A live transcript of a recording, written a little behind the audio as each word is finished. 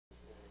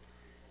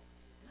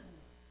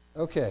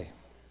Okay,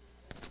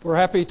 we're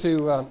happy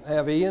to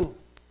have Ian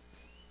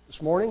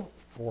this morning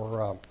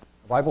for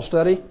Bible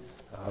study.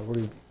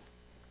 We're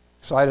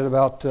excited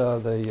about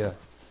the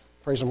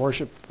praise and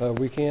worship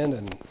weekend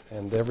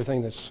and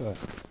everything that's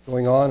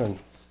going on, and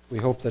we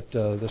hope that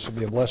this will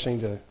be a blessing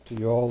to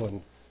you all.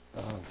 And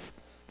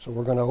so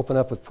we're going to open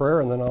up with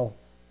prayer, and then I'll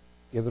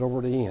give it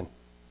over to Ian.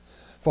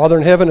 Father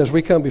in heaven, as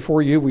we come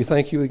before you, we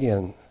thank you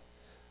again.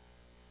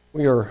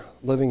 We are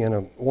living in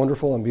a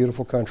wonderful and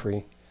beautiful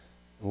country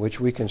in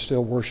which we can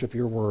still worship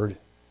your word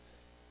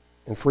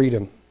in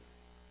freedom.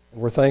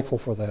 And we're thankful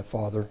for that,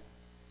 Father.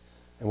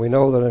 And we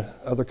know that in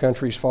other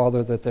countries,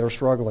 Father, that they're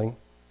struggling.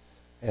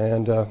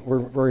 And we're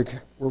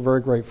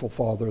very grateful,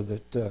 Father,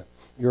 that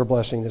you're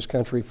blessing this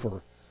country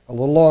for a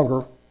little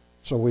longer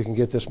so we can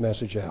get this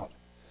message out.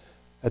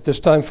 At this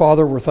time,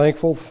 Father, we're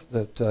thankful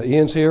that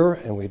Ian's here,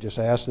 and we just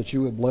ask that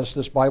you would bless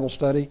this Bible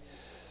study.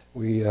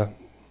 We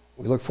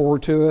look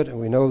forward to it, and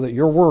we know that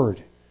your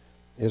word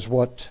is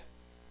what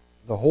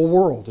the whole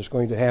world is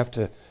going to have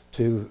to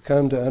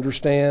come to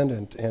understand,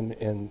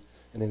 and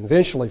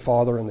eventually,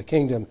 Father, in the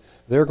kingdom,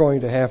 they're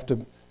going to have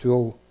to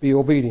be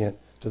obedient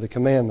to the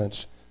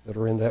commandments that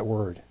are in that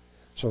word.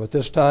 So at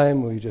this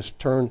time, we just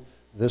turn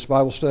this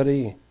Bible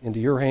study into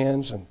your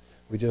hands, and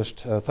we just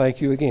thank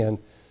you again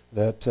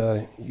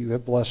that you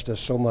have blessed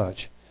us so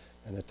much.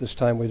 And at this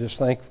time, we just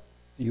thank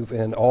you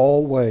in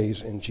all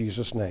ways in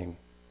Jesus' name.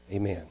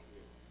 Amen.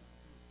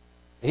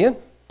 Ian?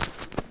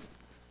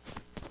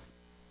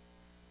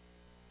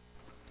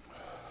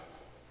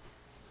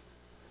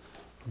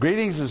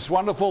 Greetings. It's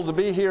wonderful to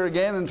be here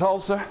again in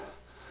Tulsa.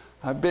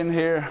 I've been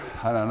here,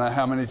 I don't know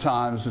how many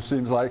times. It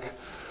seems like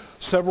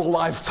several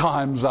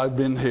lifetimes I've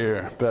been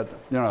here. But,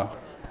 you know,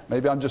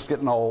 maybe I'm just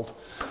getting old.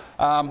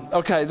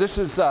 Okay, this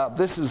is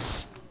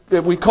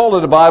we call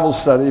it a Bible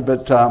study,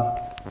 but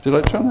did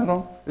I turn that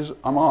on?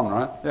 I'm on,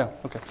 right? Yeah,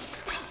 okay.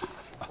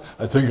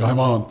 I think I'm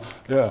on,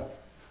 yeah.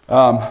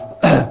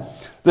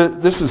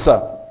 This is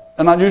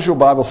an unusual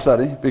Bible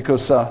study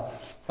because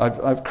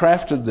I've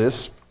crafted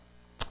this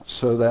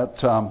so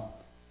that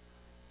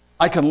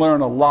I can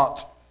learn a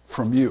lot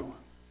from you.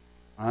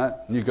 All right?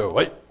 And you go,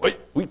 wait,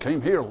 we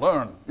came here to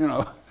learn, you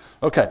know.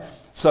 Okay,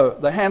 so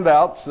the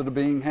handouts that are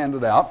being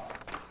handed out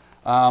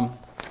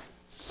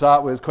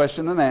start with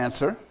question and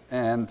answer,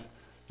 and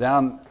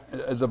down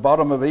at the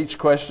bottom of each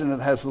question it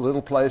has a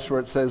little place where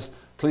it says,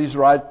 please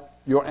write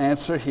your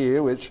answer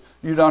here, which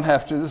you don't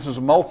have to. This is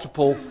a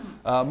multiple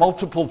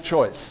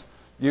choice.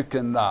 You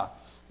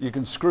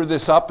can screw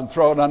this up and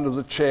throw it under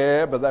the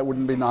chair, but that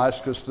wouldn't be nice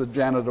because the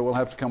janitor will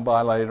have to come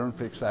by later and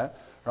fix that,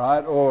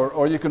 right?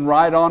 Or you can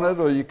write on it,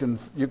 or you can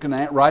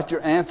write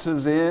your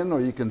answers in, or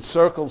you can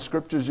circle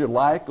scriptures you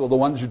like, or the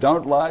ones you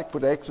don't like,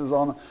 put X's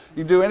on them.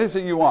 You can do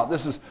anything you want.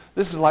 This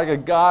is like a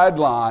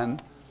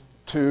guideline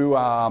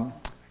to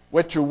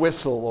wet your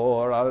whistle,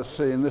 or let's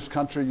see, in this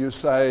country you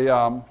say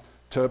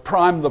to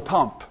prime the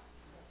pump,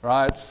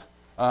 right?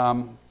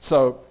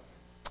 So,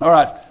 all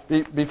right,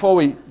 before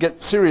we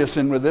get serious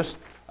in with this,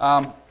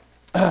 I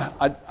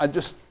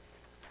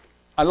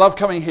love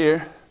coming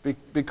here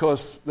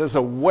because there's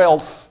a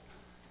wealth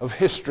of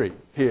history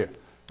here.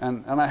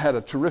 And I had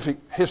a terrific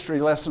history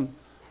lesson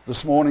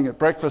this morning at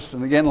breakfast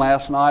and again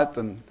last night,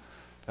 and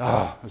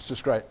it's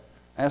just great.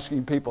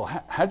 Asking people,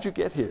 how'd you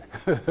get here?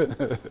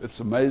 It's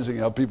amazing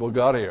how people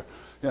got here.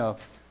 You know.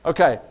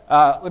 Okay,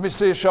 let me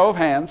see a show of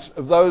hands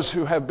of those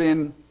who have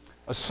been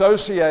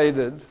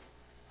associated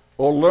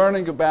or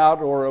learning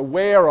about or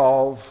aware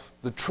of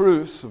the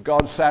truth of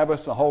God's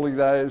Sabbath, the holy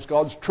days,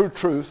 God's true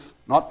truth,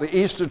 not the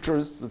Easter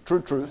truth, the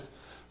true truth,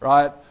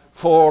 right,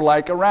 for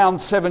like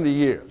around 70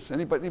 years.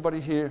 Anybody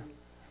here?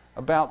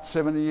 About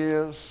 70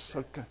 years?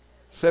 Okay.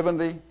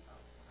 70?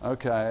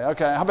 Okay.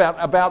 How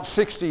about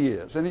 60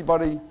 years?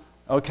 Anybody?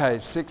 Okay,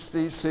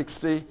 60.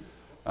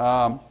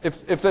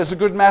 If there's a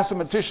good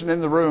mathematician in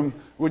the room,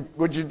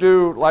 would you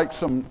do like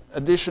some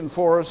addition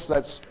for us?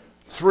 That's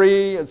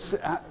 3.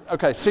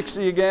 Okay,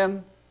 60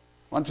 again.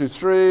 1, 2,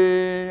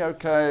 3.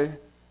 Okay,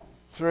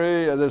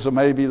 3. There's a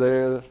maybe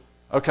there.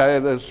 Okay,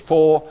 there's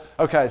 4.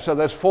 Okay, so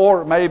there's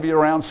 4, maybe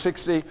around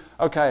 60.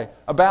 Okay,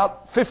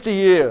 about 50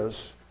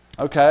 years.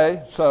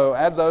 Okay, so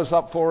add those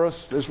up for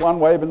us. There's one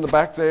wave in the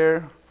back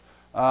there.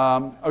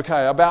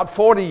 Okay, about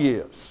 40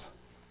 years.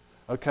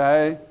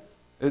 Okay,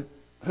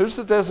 who's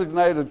the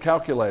designated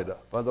calculator,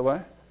 by the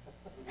way?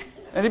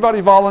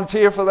 Anybody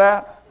volunteer for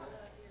that?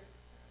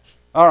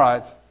 All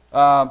right,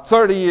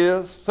 30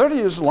 years. 30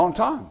 years is a long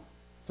time.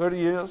 30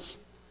 years.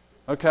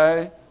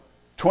 Okay,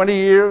 20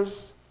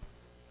 years.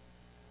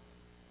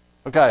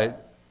 Okay.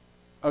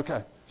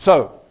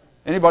 So,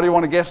 anybody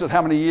want to guess at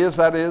how many years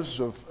that is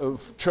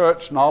of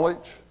church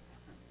knowledge?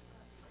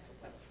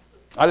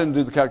 I didn't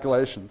do the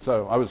calculation,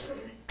 so I was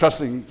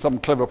trusting some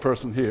clever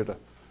person here to.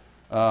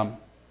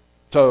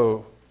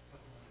 So,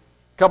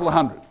 a couple of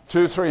hundred,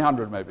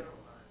 200-300 maybe,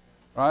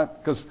 right?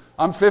 Because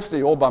I'm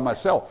 50 all by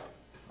myself,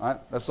 right?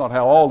 That's not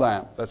how old I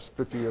am. That's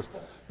 50 years,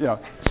 you know.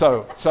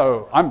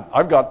 So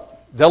I've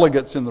got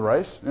delegates in the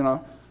race, you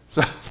know.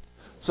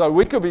 So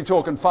we could be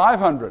talking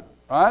 500,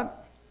 right?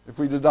 if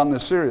we'd have done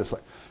this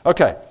seriously.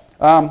 Okay,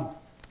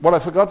 what I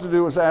forgot to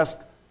do was ask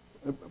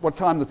what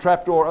time the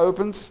trapdoor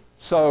opens.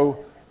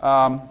 So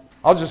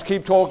I'll just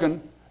keep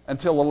talking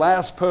until the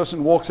last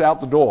person walks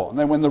out the door. And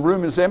then when the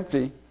room is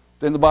empty,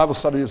 then the Bible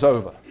study is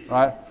over,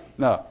 right?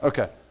 No,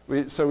 okay.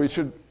 So we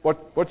should,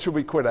 what should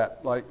we quit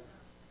at? Like,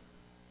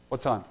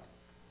 what time?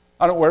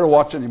 I don't wear a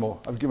watch anymore.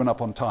 I've given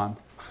up on time.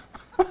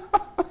 11:30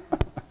 and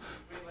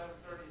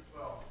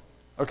 12.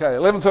 Okay,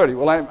 11:30.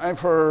 We'll aim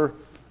for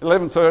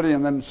 11:30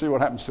 and then see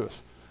what happens to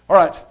us. All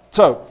right,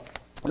 so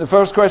the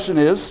first question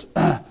is,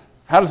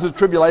 how does the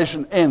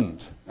tribulation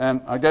end?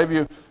 And I gave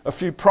you a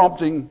few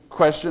prompting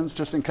questions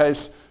just in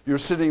case you're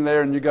sitting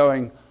there and you're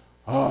going,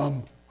 I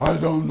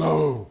don't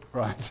know,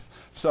 right?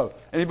 So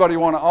anybody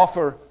want to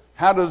offer,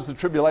 how does the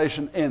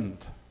tribulation end?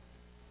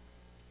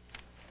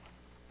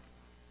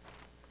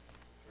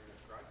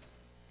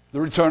 The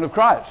return of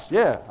Christ,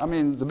 yeah. I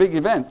mean, the big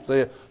event,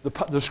 the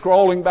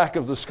scrolling back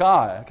of the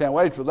sky. I can't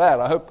wait for that.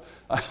 I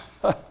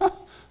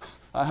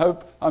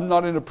hope I'm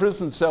not in a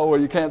prison cell where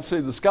you can't see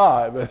the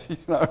sky. But you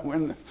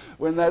know,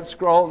 when that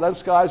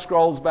sky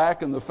scrolls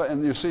back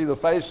and you see the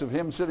face of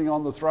Him sitting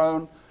on the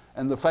throne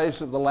and the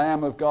face of the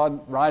Lamb of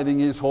God riding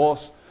His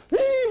horse,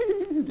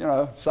 you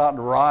know, starting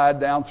to ride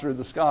down through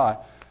the sky.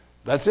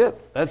 That's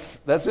it.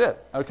 That's it.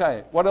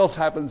 Okay. What else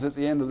happens at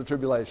the end of the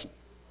tribulation?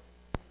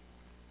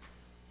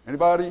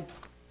 Anybody?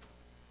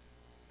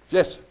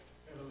 Yes?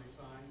 Heavenly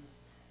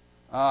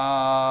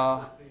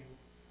signs.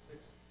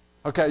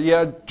 Okay,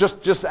 yeah,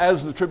 just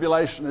as the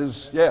tribulation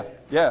is, yeah,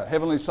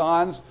 heavenly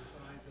signs. Signs as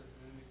an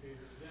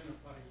indicator. Then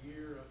about a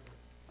year of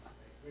the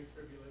great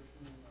tribulation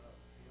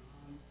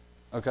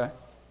beyond. Okay.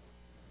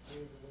 Day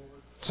of the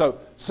Lord.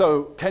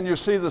 So can you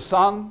see the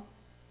sun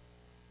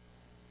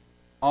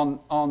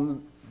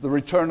on the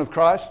return of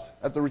Christ?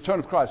 At the return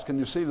of Christ, can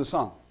you see the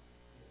sun?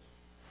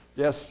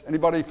 Yes?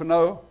 Anybody for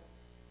no?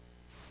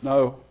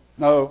 No?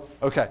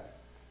 Okay.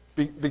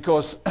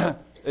 Because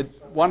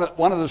one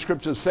of the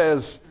scriptures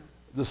says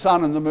the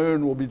sun and the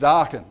moon will be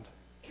darkened.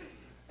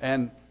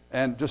 And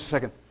just a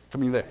second,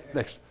 coming there,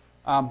 next.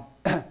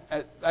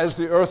 As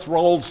the earth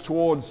rotates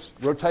towards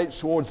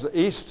the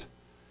east,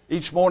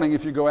 each morning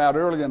if you go out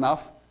early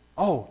enough,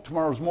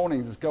 tomorrow's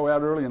morning, just go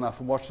out early enough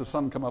and watch the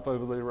sun come up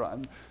over the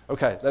horizon.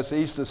 Okay, that's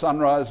Easter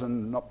sunrise,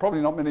 and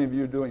probably not many of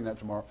you are doing that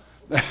tomorrow.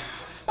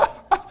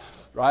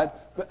 Right?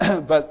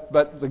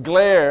 But the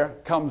glare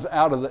comes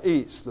out of the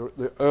east.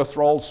 The earth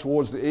rolls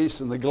towards the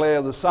east, and the glare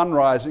of the sun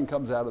rising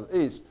comes out of the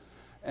east.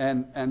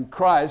 And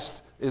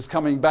Christ is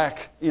coming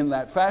back in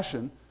that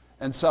fashion.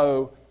 And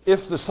so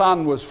if the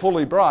sun was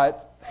fully bright,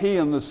 He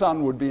and the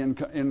sun would be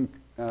in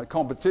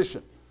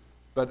competition.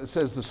 But it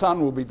says the sun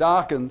will be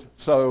darkened,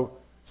 so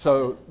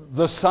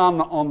the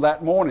sun on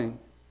that morning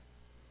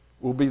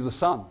will be the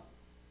sun.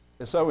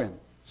 S-O-N,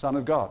 Son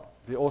of God.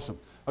 Be awesome.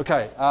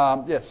 Okay,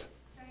 yes?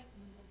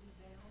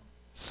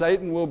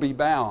 Satan will be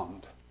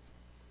bound.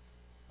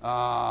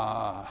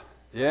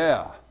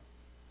 Yeah.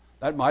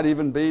 That might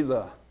even be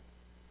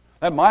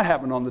that might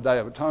happen on the Day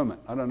of Atonement.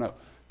 I don't know.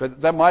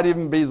 But that might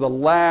even be the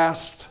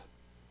last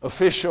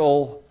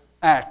official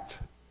act.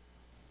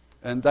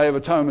 And Day of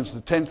Atonement's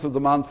the 10th of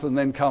the month, and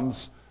then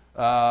comes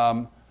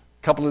a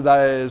couple of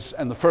days,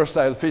 and the first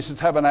day of the Feast of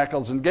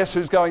Tabernacles. And guess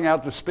who's going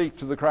out to speak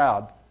to the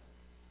crowd?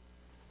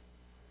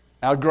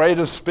 Our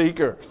greatest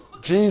speaker,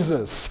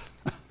 Jesus,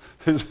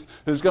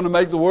 who's going to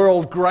make the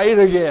world great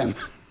again.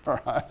 All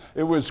right.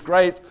 It was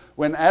great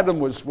when Adam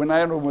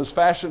was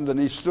fashioned and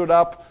he stood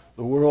up.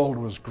 The world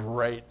was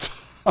great,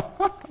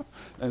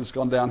 and it's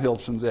gone downhill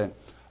since then.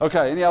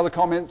 Okay. Any other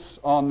comments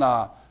on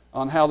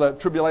how the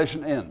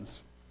tribulation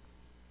ends?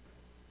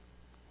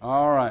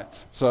 All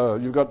right. So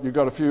you've got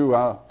a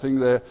few things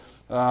there.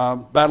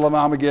 Battle of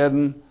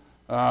Armageddon.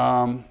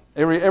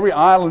 Every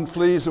island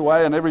flees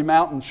away, and every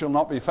mountain shall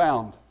not be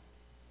found.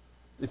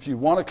 If you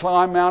want to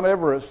climb Mount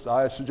Everest,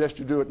 I suggest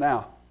you do it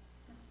now,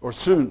 or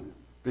soon,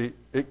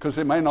 because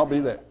it may not be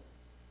there.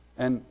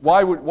 And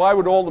why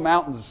would all the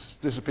mountains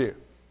disappear?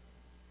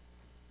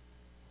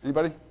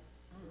 Anybody?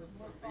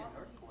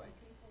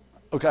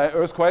 Okay,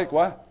 earthquake.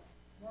 What?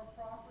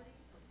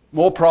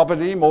 More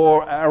property,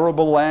 more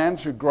arable land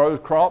to grow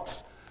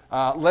crops,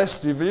 less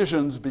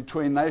divisions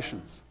between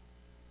nations.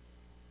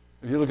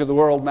 If you look at the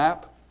world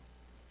map,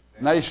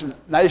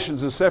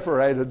 nations are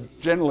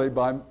separated generally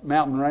by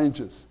mountain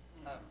ranges.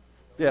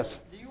 Yes.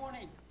 Do you want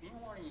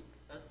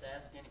us to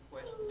ask any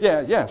questions?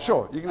 Yeah,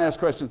 sure. You can ask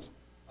questions.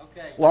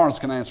 Okay. Lawrence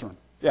can answer them.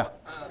 Yeah.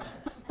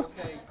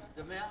 Okay.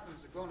 The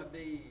mountains are going to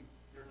be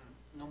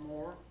no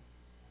more,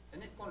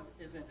 and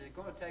isn't it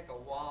going to take a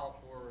while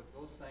for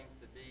those things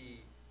to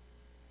be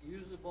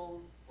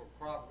usable for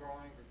crop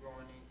growing or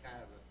growing any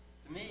kind of a?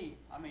 To me,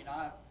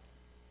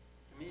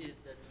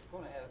 that's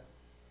going to have.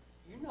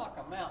 You knock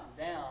a mountain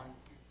down,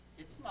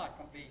 it's not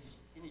going to be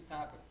any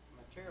type of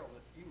material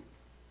that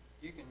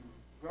you can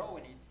grow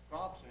any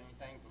crops or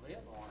anything to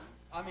live on.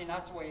 I mean,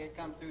 that's the way it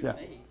comes through to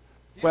me.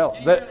 Do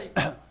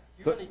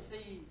you really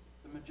see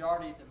the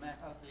majority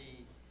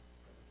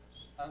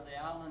of the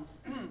islands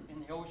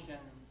in the ocean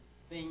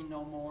being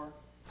no more?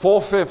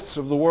 4/5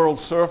 of the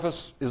world's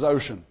surface is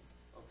ocean.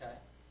 Okay.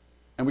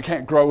 And we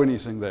can't grow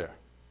anything there,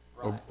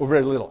 Right. or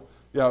very little.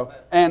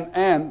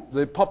 And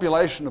the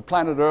population of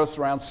planet Earth,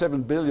 around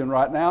 7 billion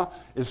right now,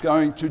 is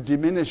going to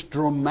diminish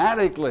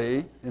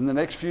dramatically in the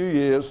next few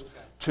years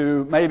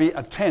to maybe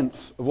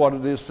 1/10 of what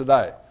it is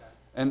today.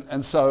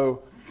 And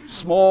so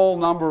small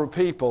number of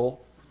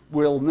people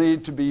will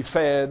need to be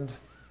fed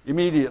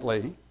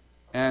immediately.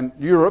 And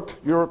Europe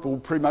will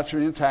pretty much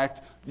be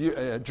intact.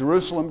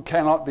 Jerusalem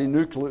cannot be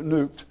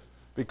nuked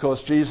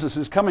because Jesus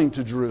is coming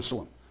to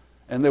Jerusalem.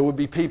 And there will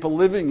be people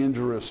living in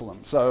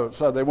Jerusalem. So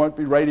there won't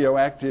be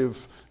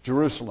radioactive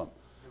Jerusalem.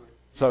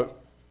 So,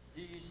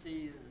 do you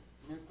see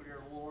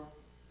nuclear war?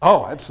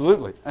 Oh,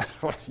 absolutely.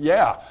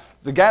 Yeah.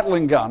 The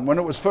Gatling gun, when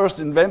it was first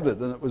invented,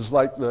 and it was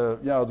like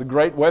the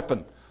great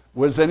weapon,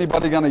 was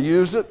anybody going to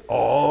use it?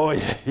 Oh,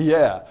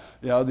 yeah.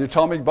 The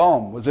atomic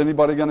bomb, was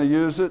anybody going to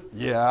use it?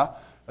 Yeah.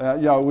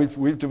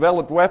 We've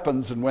developed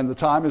weapons, and when the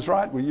time is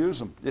right, we use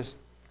them. Yes?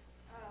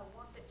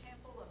 Won't the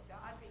temple of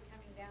God be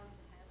coming down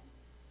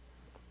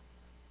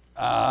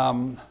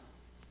from heaven?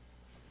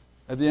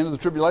 At the end of the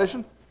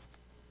tribulation?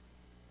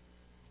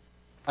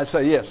 I'd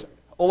say yes.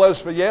 All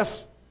those for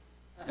yes?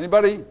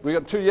 Anybody? We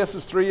got 2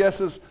 yeses, 3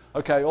 yeses?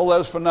 Okay, all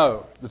those for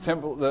no. The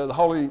temple, the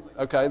holy,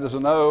 okay, there's a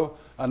no.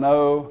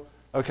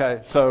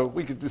 Okay, so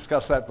we could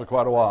discuss that for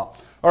quite a while.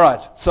 All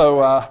right,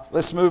 so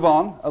let's move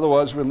on.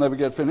 Otherwise, we'll never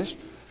get finished.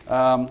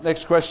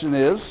 Next question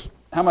is,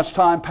 how much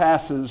time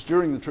passes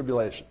during the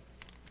tribulation?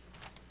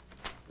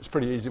 It's a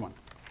pretty easy one.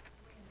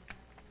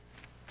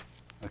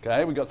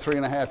 Okay, we got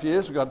 3.5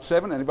 years. We got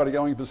 7. Anybody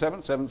going for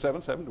 7? 7,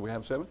 7, 7. Do we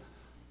have 7?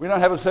 We don't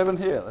have a 7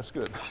 here. That's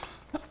good.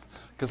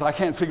 Because I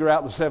can't figure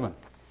out the 7.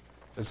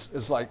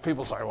 It's like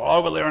people say, well,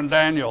 over there in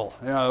Daniel,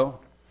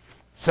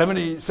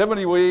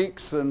 70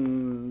 weeks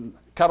and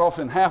cut off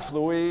in half the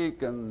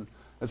week. And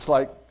it's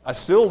like, I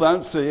still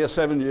don't see a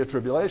 7-year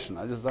tribulation.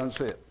 I just don't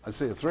see it. I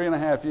see a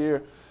 3.5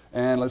 year.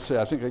 And let's see,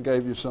 I think I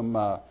gave you some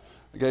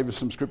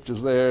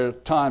scriptures there.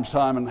 Time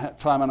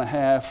and a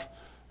half.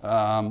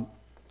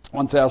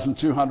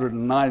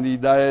 1,290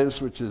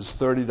 days, which is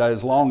 30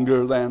 days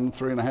longer than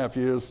 3.5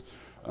 years.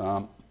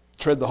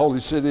 Tread the holy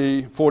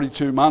city,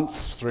 42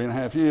 months,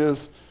 3.5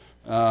 years.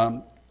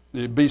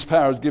 The beast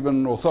power is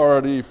given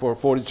authority for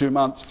 42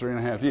 months,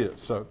 3.5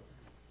 years. So,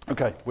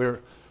 okay, we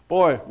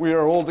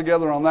are all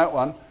together on that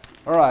one.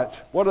 All right,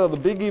 what are the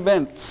big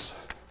events?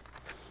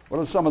 What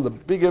are some of the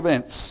big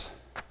events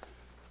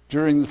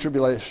during the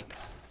tribulation?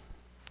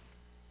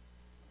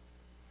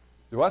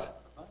 Do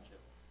what? A bunch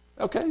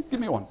of Okay, give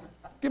me one.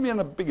 Give me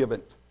a big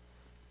event.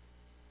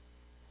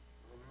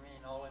 You mean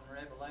all in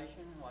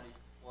Revelation,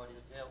 what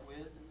he's dealt with,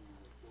 and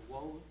the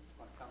woes that's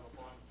going to come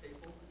upon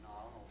people, and I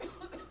don't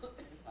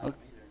know, like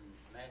either in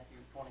Matthew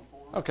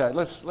 24. Okay,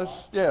 let's a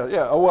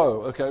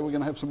woe. Okay, we're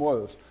going to have some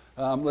woes.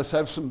 Let's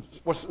have some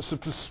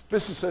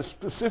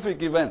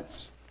specific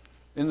events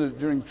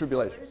during the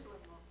tribulation. Jerusalem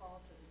will fall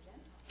to the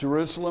Gentiles.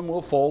 Jerusalem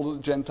will fall to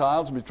the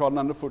Gentiles and be trodden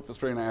underfoot for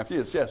 3.5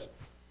 years. Yes. Is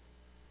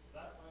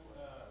that when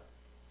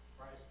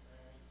Christ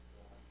marries?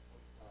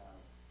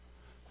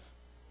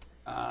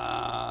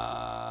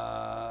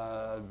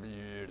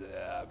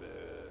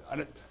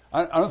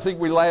 I don't think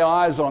we lay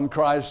eyes on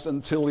Christ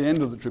until the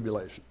end of the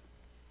tribulation.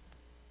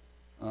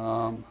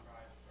 I'm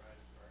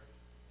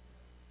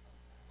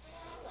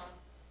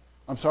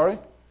sorry?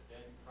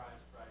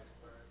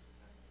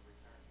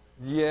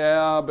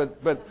 Yeah,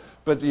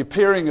 but the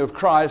appearing of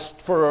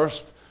Christ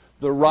first,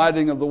 the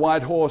riding of the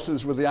white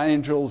horses with the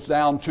angels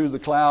down to the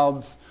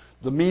clouds,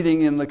 the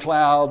meeting in the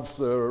clouds,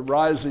 the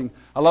rising.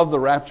 I love the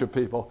rapture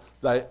people.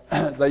 They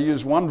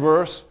use one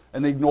verse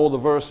and ignore the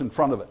verse in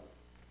front of it.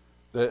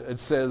 It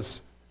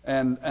says,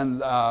 and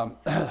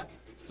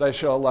they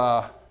shall,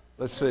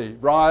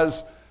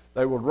 rise.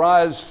 They will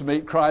rise to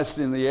meet Christ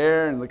in the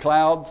air, in the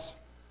clouds,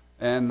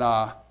 and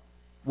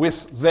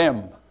with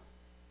them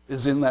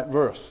is in that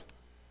verse.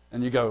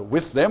 And you go,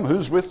 with them?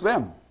 Who's with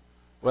them?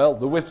 Well,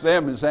 the with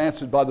them is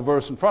answered by the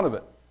verse in front of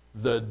it.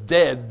 The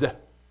dead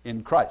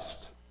in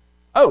Christ.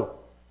 Oh,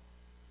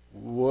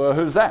 well,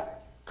 who's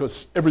that?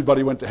 Because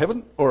everybody went to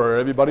heaven or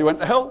everybody went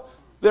to hell.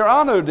 There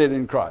are no dead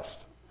in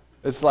Christ.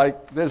 It's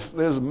like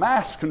there's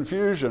mass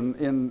confusion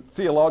in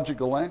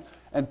theological language.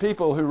 And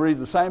people who read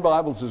the same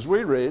Bibles as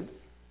we read,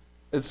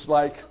 it's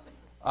like,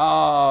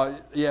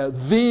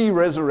 the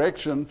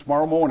resurrection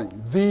tomorrow morning.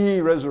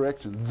 The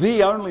resurrection.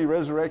 The only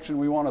resurrection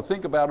we want to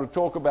think about or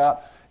talk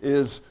about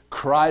is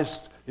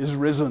Christ is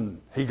risen.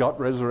 He got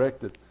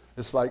resurrected.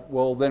 It's like,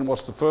 well, then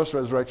what's the first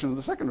resurrection and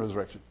the second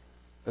resurrection?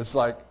 It's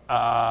like,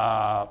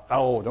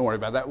 don't worry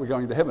about that. We're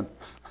going to heaven.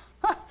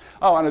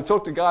 Oh, and I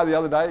talked to a guy the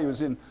other day. He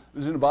was in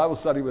a Bible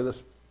study with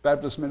us,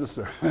 Baptist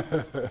minister.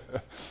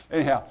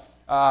 Anyhow,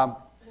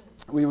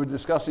 we were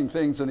discussing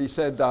things, and he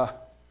said, I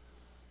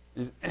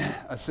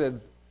said,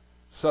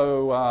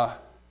 so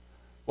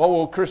what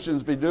will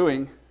Christians be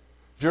doing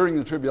during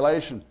the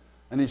tribulation?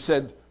 And he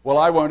said, well,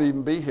 I won't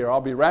even be here. I'll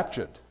be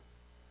raptured.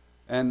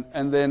 And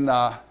then,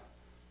 I've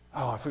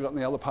forgotten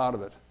the other part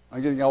of it.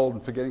 I'm getting old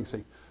and forgetting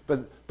things.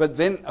 But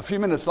then a few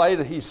minutes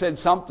later, he said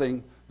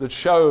something that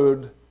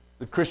showed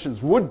that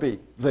Christians would be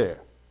there.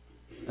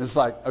 And it's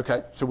like,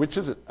 okay, so which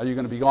is it? Are you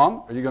going to be gone?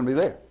 Or are you going to be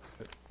there?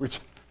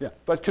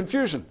 But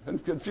confusion.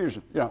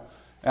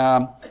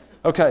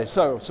 Okay,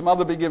 so some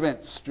other big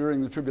events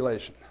during the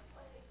tribulation.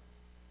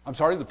 I'm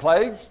sorry, the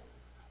plagues?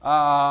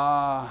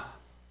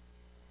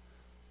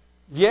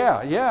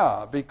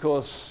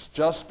 Because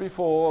just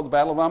before the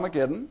Battle of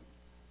Armageddon,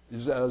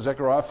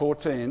 Zechariah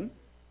 14,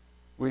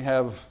 we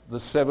have the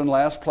 7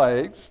 last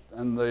plagues,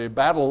 and the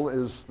battle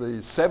is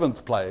the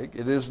 7th plague.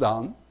 It is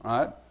done,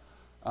 right?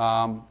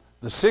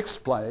 The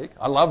 6th plague,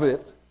 I love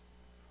it.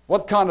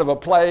 What kind of a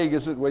plague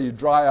is it where you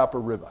dry up a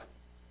river?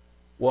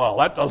 Well,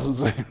 that doesn't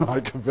seem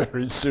like a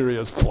very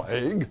serious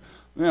plague.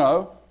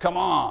 Come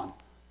on.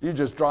 You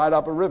just dried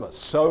up a river.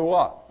 So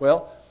what?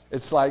 Well,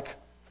 it's like,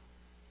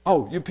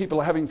 oh, you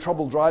people are having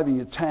trouble driving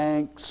your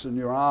tanks and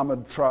your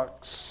armored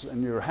trucks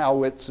and your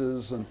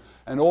howitzers and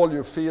all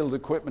your field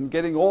equipment,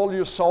 getting all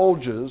your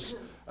soldiers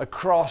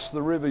across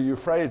the river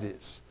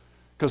Euphrates,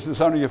 because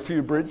there's only a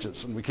few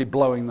bridges and we keep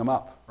blowing them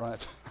up,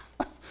 right?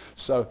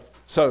 So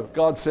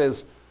God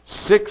says,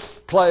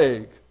 6th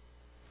plague,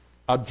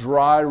 a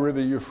dry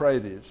river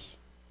Euphrates,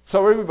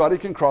 so everybody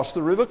can cross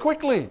the river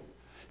quickly.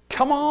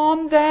 Come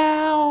on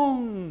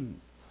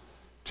down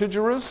to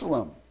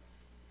Jerusalem.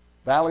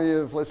 Valley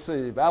of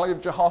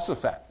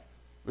Jehoshaphat,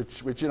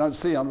 which you don't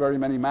see on very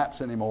many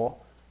maps anymore,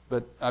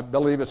 but I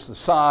believe it's the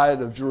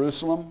side of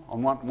Jerusalem,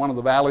 on one of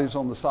the valleys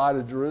on the side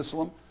of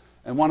Jerusalem.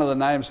 And one of the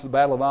names for the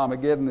Battle of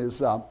Armageddon is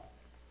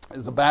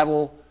the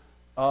Battle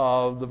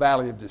of the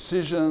Valley of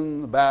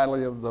Decision, the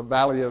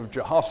Valley of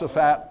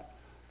Jehoshaphat.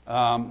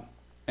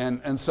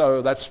 And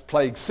so that's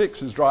plague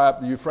 6 is dry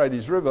up the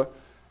Euphrates River.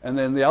 And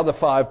then the other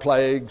 5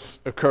 plagues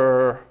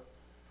occur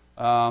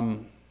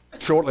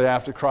shortly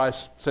after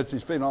Christ sets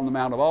his feet on the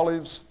Mount of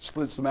Olives,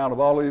 splits the Mount of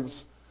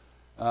Olives.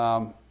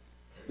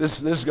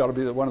 This has got to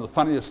be one of the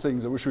funniest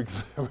things. I wish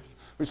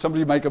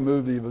somebody make a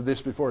movie of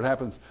this before it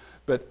happens.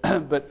 But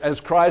as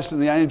Christ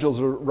and the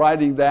angels are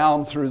riding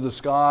down through the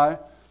sky,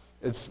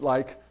 it's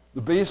like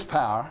the beast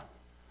power.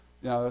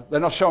 They're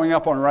not showing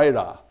up on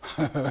radar.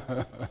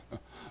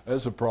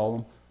 There's a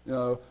problem.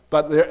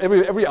 But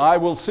every eye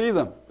will see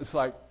them. It's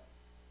like,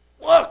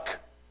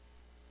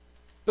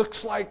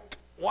 looks like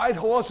white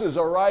horses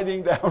are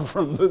riding down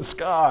from the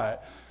sky.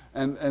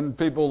 And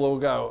people will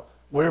go,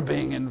 we're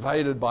being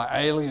invaded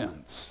by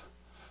aliens.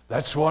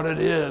 That's what it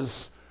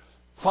is.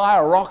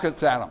 Fire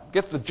rockets at them.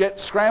 Get the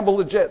jets, scramble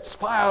the jets,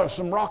 fire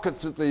some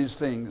rockets at these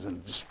things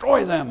and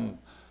destroy them.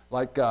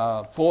 Like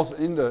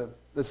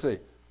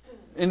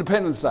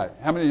Independence Day.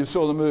 How many of you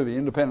saw the movie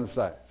Independence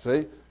Day?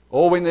 See?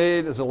 All we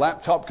need is a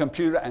laptop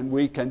computer and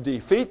we can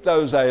defeat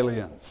those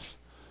aliens.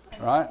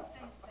 Right?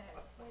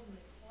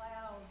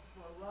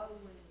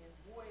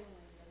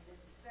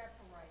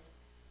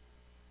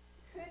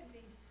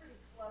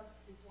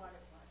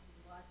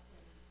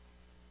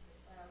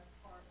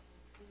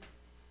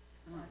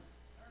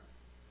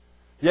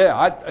 Yeah,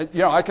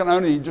 I can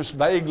only just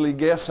vaguely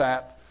guess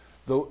at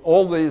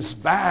all these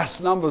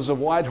vast numbers of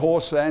white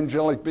horse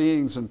angelic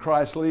beings and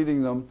Christ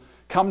leading them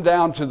come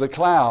down to the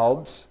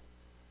clouds,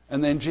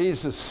 and then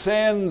Jesus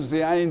sends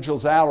the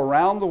angels out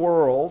around the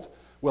world.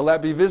 Will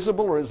that be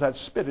visible or is that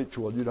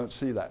spiritual? You don't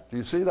see that. Do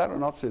you see that or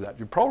not see that?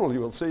 You probably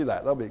will see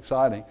that. That'll be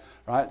exciting,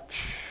 right?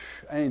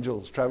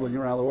 Angels traveling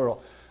around the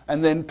world.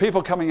 And then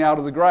people coming out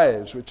of the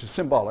graves, which is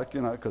symbolic,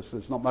 because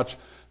there's not much.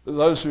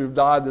 Those who've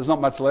died, there's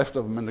not much left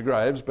of them in the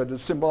graves, but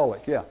it's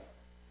symbolic, yeah.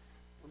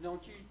 Well,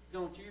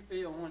 don't you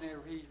feel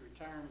whenever he's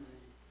returned,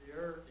 the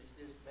earth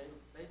is just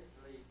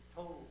basically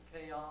total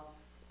chaos?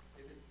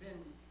 If it's been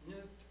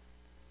nuked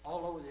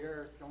all over the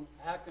earth,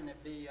 how can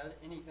it be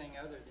anything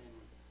other than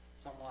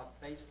somewhat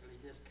basically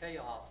just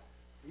chaos?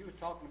 You were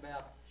talking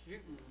about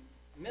shooting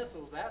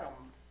missiles at them.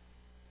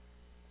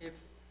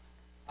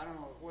 I don't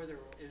know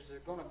is there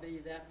going to be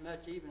that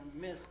much even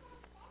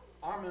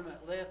armament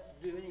left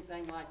to do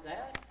anything like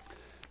that?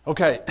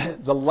 Okay,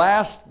 the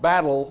last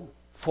battle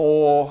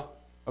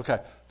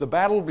the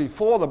battle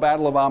before the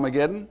Battle of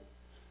Armageddon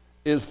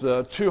is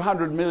the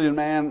 200 million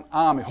man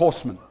army,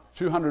 horsemen.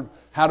 200.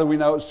 How do we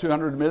know it's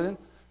 200 million?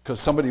 Because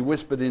somebody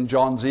whispered in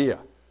John's ear,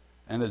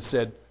 and it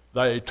said,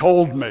 they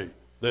told me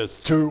there's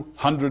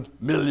 200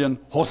 million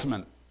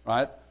horsemen,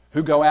 right,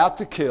 who go out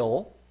to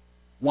kill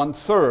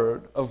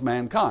 1/3 of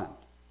mankind.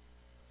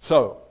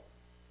 So,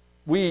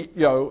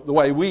 the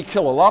way we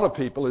kill a lot of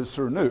people is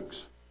through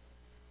nukes.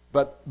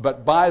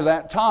 But by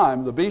that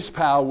time, the beast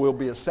power will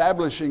be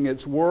establishing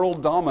its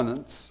world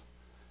dominance,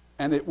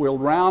 and it will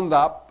round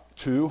up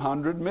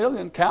 200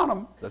 million. Count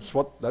them. That's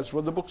what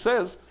the book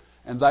says.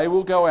 And they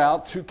will go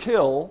out to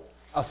kill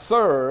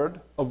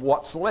 1/3 of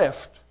what's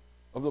left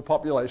of the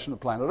population of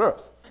planet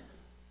Earth.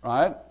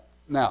 Right?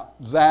 Now,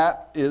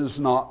 that is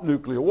not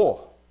nuclear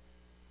war.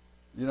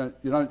 You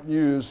don't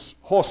use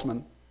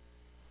horsemen.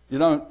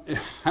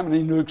 How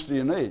many nukes do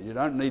you need? You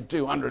don't need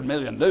 200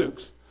 million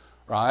nukes,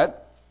 right?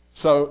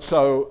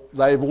 So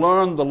they've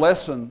learned the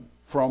lesson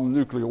from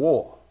nuclear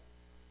war.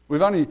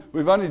 We've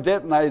only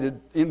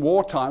detonated, in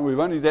wartime, we've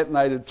only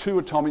detonated 2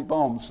 atomic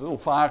bombs, little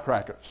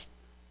firecrackers,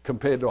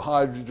 compared to a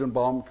hydrogen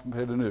bomb,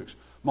 compared to nukes,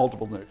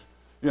 multiple nukes.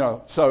 You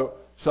know,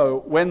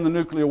 so when the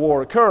nuclear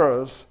war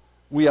occurs,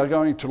 we are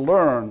going to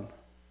learn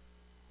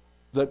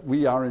that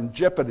we are in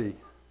jeopardy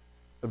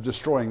of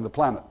destroying the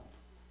planet.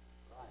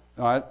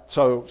 All right?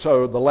 So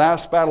the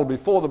last battle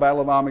before the Battle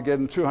of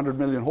Armageddon, 200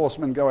 million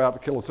horsemen go out to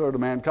kill a third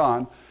of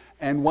mankind.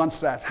 And once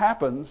that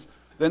happens,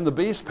 then the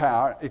beast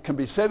power, it can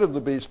be said of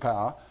the beast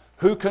power,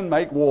 who can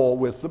make war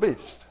with the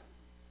beast?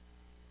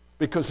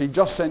 Because he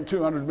just sent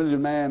 200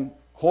 million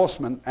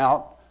horsemen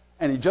out,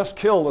 and he just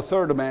killed a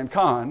third of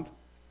mankind.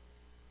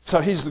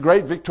 So he's the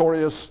great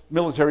victorious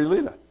military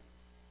leader.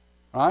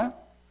 Right?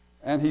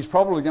 And he's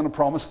probably going to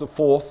promise the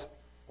Fourth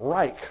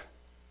Reich.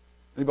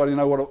 Anybody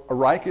know what a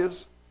Reich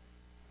is?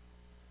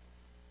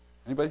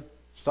 Anybody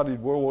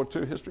studied World War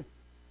II history?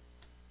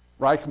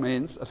 Reich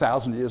means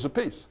 1,000 years of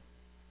peace.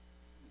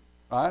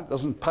 Right?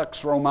 Doesn't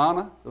Pax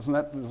Romana, doesn't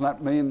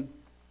that mean,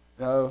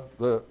 you know,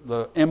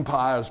 the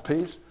empire's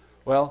peace?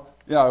 Well,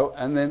 you know,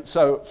 and then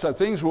so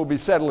things will be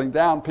settling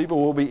down.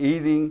 People will be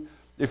eating.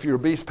 If you're a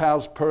beast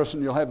powers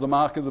person, you'll have the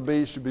mark of the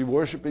beast. You'll be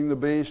worshiping the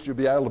beast. You'll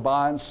be able to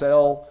buy and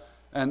sell.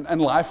 And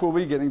life will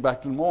be getting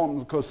back to normal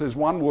because there's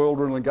one world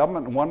ruling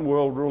government and one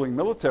world ruling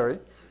military.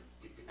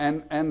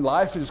 And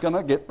life is going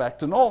to get back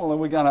to normal. And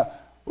we're going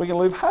to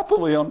live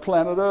happily on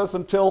planet Earth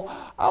until,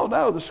 oh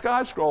no, the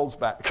sky scrolls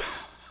back.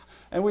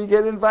 And we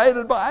get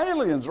invaded by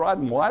aliens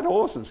riding white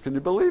horses. Can you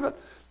believe it?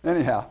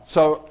 Anyhow,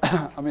 so,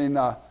 I mean,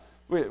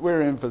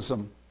 we're in for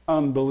some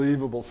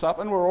unbelievable stuff.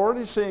 And we're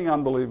already seeing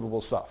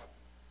unbelievable stuff.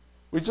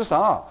 We just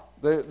are.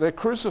 They're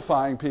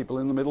crucifying people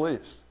in the Middle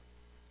East.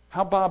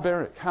 How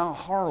barbaric, how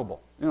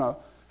horrible, you know.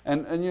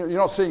 And you're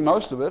not seeing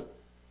most of it.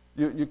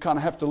 You kind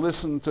of have to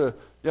listen to,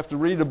 you have to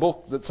read a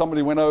book that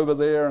somebody went over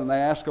there and they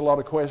ask a lot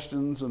of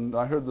questions. And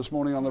I heard this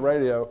morning on the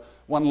radio,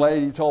 one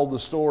lady told the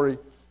story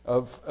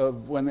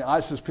of when the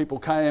ISIS people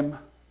came,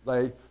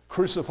 they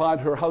crucified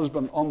her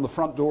husband on the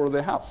front door of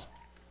their house.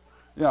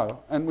 You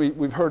know, and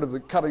we've heard of the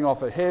cutting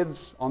off of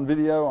heads on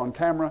video, on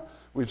camera.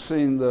 We've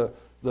seen the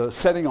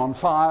setting on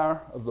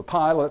fire of the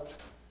pilot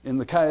in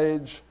the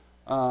cage.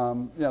 You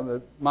know,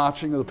 the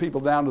marching of the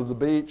people down to the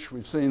beach.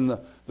 We've seen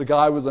the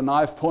guy with the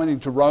knife pointing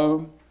to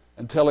Rome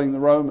and telling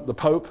the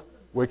Pope,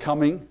 we're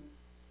coming.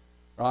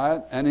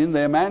 Right? And in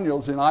their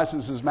manuals, in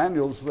ISIS's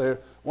manuals,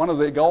 one of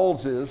their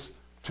goals is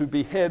to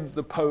behead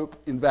the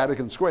Pope in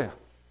Vatican Square.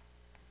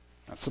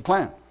 That's the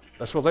plan.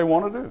 That's what they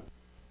want to do.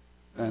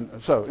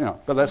 And so, you know,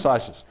 but that's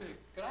ISIS.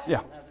 Could I ask Yeah.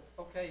 another?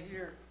 Okay,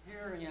 here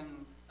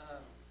in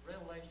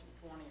Revelation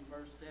 20 and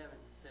verse 7,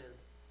 it says,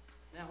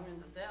 now when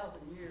the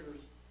 1,000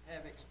 years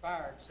have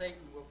expired,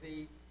 Satan will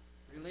be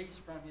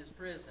released from his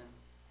prison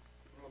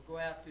and will go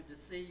out to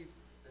deceive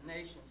the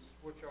nations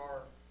which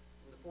are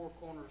in the four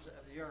corners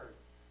of the earth,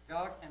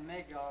 Gog and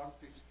Magog,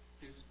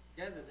 to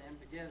gather them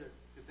together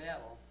to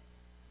battle,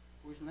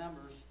 whose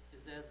numbers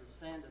is as the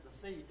sand of the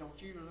sea.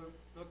 Don't you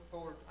look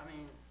forward,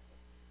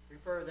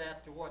 refer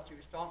that to what you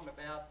was talking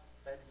about,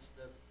 that it's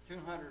the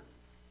 200.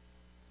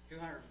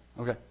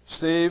 Okay.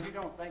 Steve, You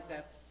don't think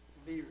that's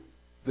be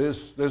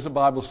there's a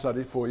Bible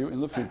study for you in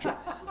the future,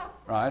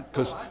 right?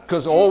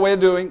 Because all we're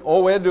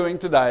doing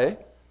today,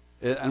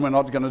 and we're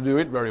not going to do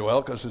it very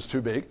well because it's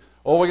too big.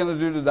 All we're going to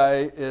do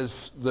today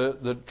is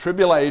the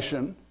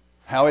tribulation,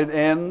 how it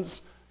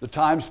ends, the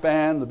time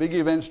span, the big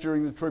events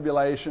during the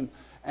tribulation,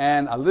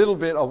 and a little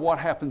bit of what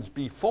happens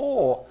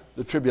before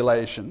the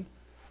tribulation,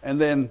 and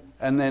then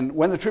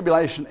when the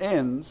tribulation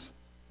ends,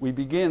 we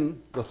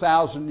begin the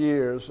 1,000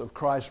 years of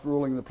Christ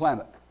ruling the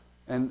planet.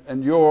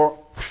 And you're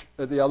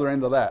at the other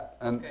end of that.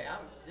 And okay,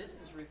 this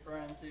is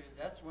referring to,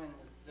 that's when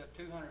the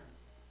 200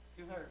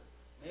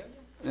 million?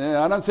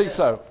 yeah, I don't think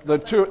so. The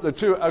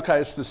two. Okay,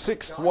 it's the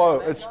sixth woe.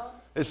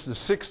 It's the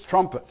sixth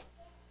trumpet.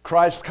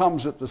 Christ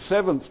comes at the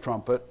seventh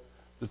trumpet.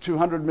 The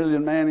 200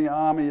 million man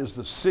army is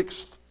the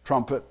sixth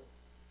trumpet,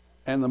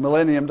 and the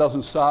millennium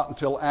doesn't start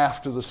until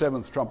after the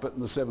seventh trumpet in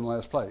the seven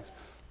last plagues.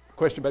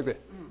 Question back there.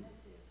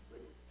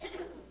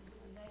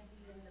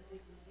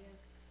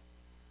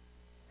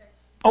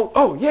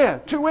 Oh, yeah,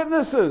 two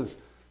witnesses.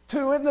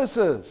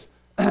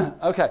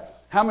 Okay,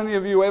 how many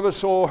of you ever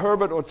saw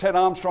Herbert or Ted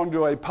Armstrong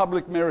do a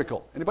public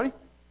miracle? Anybody?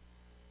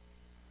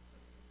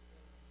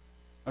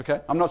 Okay,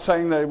 I'm not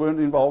saying they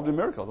weren't involved in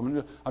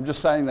miracles. I'm just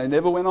saying they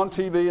never went on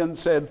TV and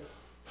said,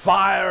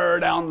 fire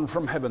down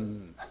from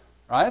heaven,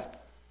 right?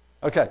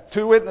 Okay,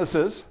 two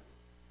witnesses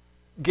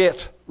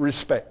get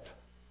respect.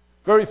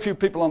 Very few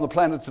people on the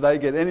planet today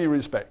get any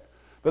respect.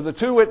 But the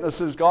two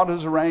witnesses, God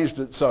has arranged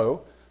it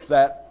so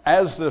that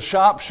as the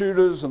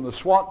sharpshooters and the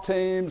SWAT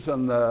teams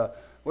and the,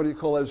 what do you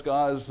call those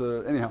guys?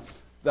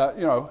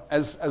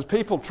 As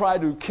people try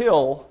to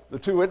kill the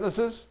two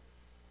witnesses,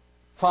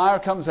 fire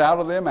comes out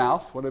of their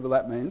mouth, whatever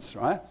that means,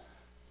 right?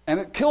 And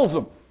it kills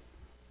them.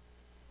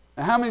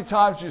 Now, how many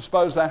times do you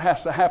suppose that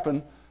has to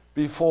happen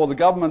before the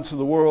governments of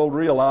the world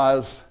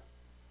realize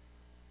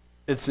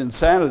it's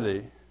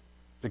insanity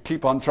to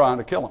keep on trying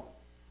to kill them,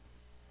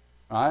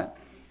 right?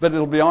 But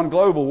it'll be on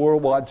global,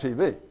 worldwide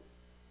TV.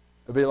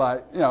 It'd be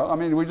like, I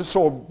mean, we just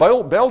saw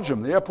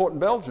Belgium, the airport in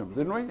Belgium,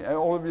 didn't we?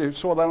 All of you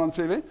saw that on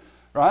TV,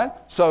 right?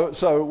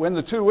 So when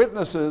the two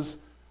witnesses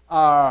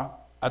are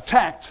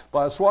attacked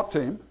by a SWAT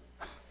team,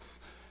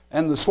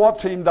 and the SWAT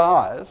team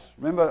dies,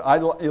 remember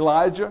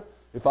Elijah,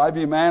 if I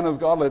be a man of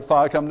God, let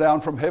fire come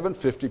down from heaven,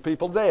 50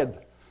 people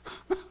dead.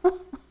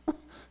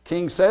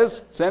 King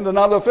says, send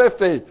another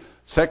 50.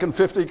 Second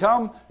 50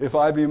 come, if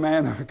I be a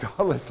man of God,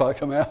 let fire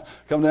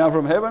come down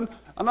from heaven,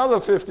 another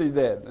 50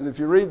 dead. And if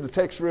you read the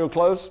text real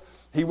close,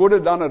 he would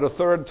have done it a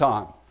third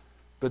time.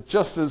 But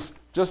just as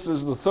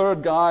the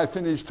third guy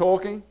finished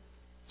talking,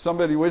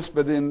 somebody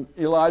whispered in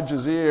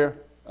Elijah's ear,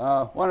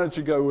 why don't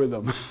you go with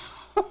them?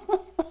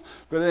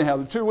 But anyhow,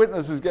 the two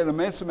witnesses get an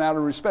immense amount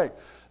of respect.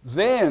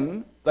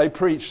 Then they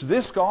preach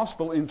this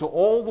gospel into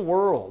all the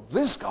world.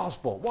 This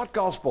gospel. What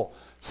gospel?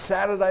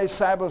 Saturday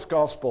Sabbath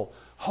gospel.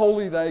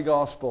 Holy day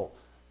gospel.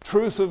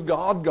 Truth of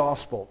God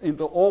gospel.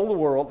 Into all the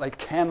world. They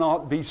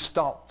cannot be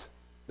stopped.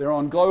 They're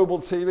on global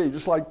TV.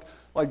 Just like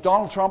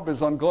Donald Trump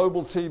is on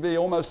global TV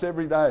almost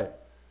every day.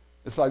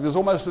 It's like there's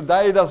almost a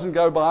day doesn't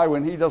go by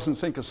when he doesn't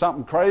think of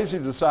something crazy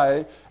to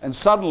say, and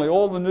suddenly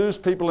all the news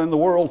people in the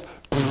world,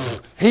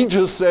 he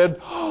just said,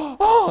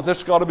 oh,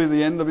 that's got to be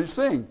the end of his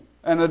thing.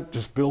 And it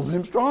just builds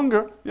him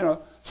stronger,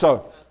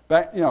 So,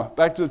 back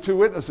to the two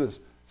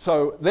witnesses.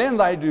 So then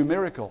they do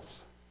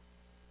miracles.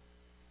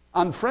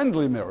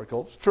 Unfriendly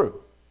miracles,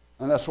 true.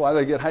 And that's why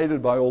they get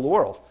hated by all the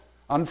world.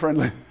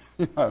 Unfriendly,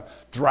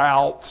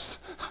 droughts,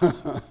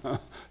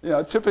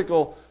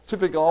 typical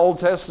Old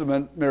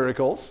Testament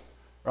miracles.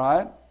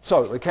 Right?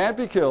 So they can't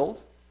be killed.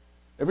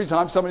 Every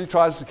time somebody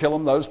tries to kill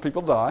them, those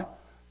people die.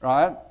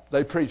 Right?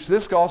 They preach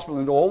this gospel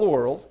into all the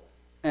world,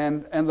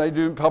 and they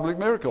do public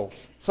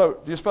miracles.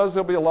 So do you suppose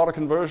there'll be a lot of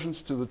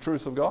conversions to the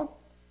truth of God?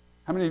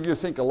 How many of you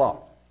think a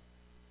lot?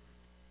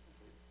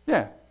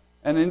 Yeah.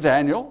 And in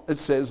Daniel, it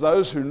says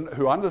those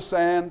who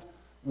understand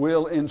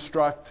will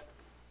instruct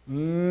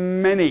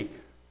many.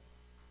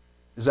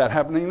 Is that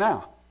happening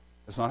now?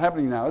 It's not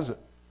happening now, is it?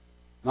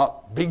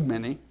 Not big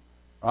many,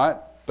 right?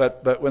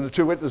 But when the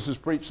two witnesses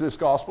preach this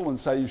gospel and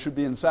say you should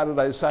be in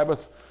Saturday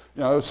Sabbath,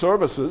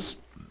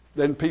 services,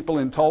 then people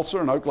in Tulsa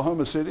and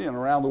Oklahoma City and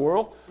around the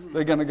world,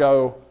 they're going to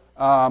go,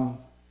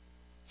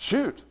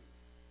 shoot,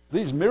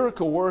 these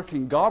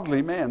miracle-working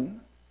godly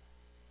men,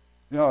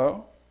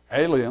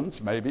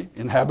 aliens maybe,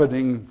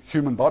 inhabiting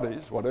human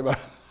bodies, whatever,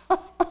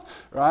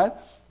 right?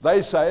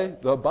 They say,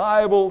 the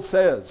Bible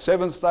says,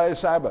 seventh day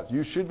Sabbath,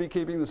 you should be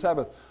keeping the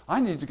Sabbath. I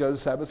need to go to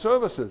Sabbath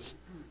services.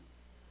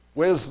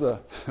 Where's the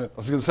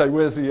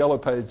yellow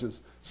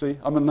pages? See,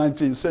 I'm a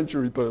 19th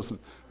century person,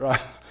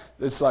 right?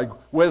 It's like,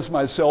 where's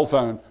my cell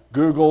phone?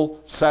 Google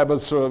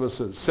Sabbath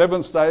services,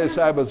 seventh day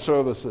Sabbath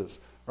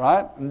services,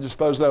 right? And you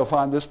suppose they'll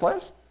find this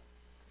place?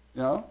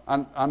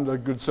 Under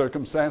good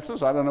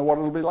circumstances. I don't know what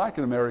it'll be like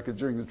in America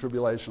during the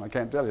tribulation. I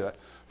can't tell you that.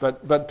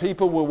 But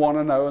people will want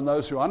to know, and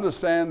those who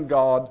understand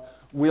God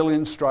will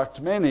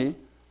instruct many.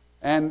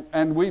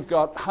 And we've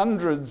got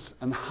hundreds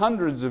and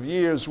hundreds of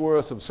years'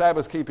 worth of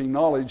Sabbath-keeping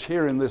knowledge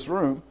here in this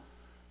room.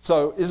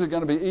 So is it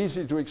going to be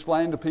easy to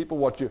explain to people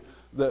what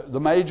the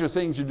major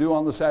things you do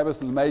on the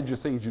Sabbath and the major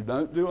things you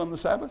don't do on the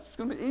Sabbath? It's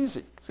going to be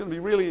easy. It's going to be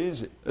really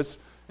easy.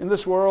 In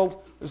this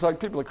world, it's like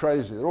people are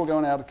crazy. They're all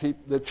going out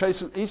they're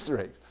chasing Easter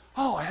eggs.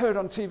 Oh, I heard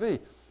on TV,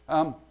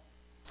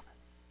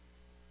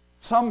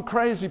 some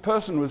crazy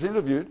person was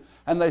interviewed,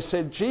 and they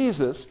said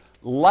Jesus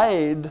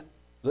laid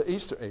the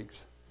Easter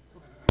eggs.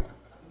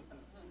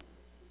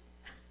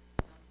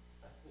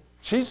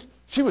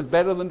 She was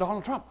better than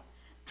Donald Trump.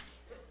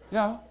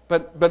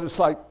 But it's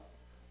like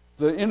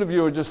the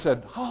interviewer just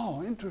said,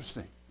 oh,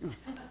 interesting.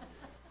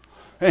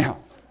 Anyhow,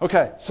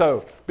 okay,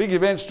 so big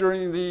events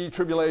during the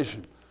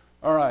tribulation.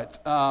 All right,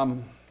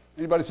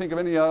 anybody think of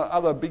any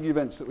other big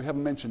events that we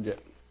haven't mentioned yet?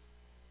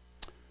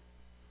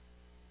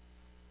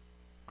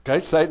 Okay,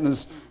 Satan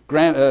has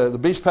the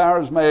beast power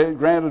has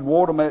granted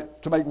war to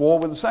make war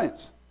with the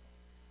saints.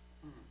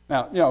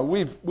 Now,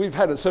 we've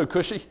had it so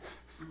cushy.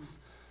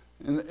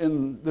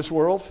 In this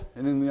world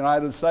and in the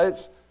United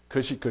States,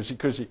 cushy.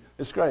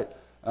 It's great.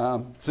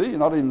 See, you're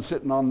not even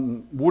sitting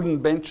on wooden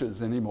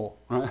benches anymore,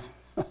 right?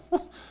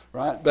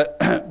 Right? But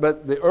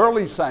the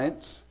early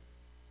saints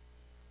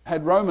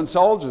had Roman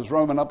soldiers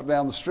roaming up and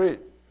down the street.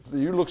 If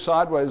you look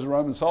sideways at a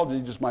Roman soldier,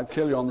 he just might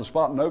kill you on the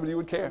spot and nobody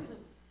would care.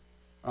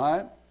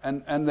 Right?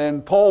 And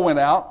then Paul went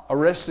out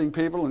arresting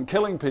people and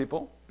killing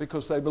people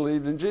because they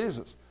believed in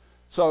Jesus.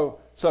 So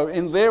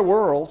in their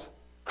world,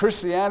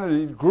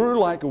 Christianity grew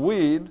like a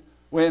weed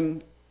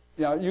when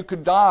you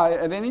could die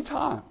at any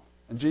time.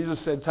 And Jesus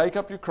said, take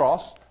up your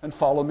cross and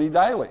follow me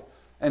daily.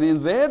 And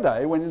in their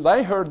day, when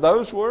they heard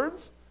those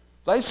words,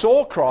 they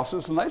saw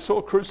crosses and they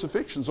saw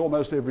crucifixions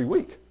almost every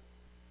week.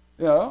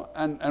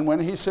 And when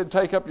he said,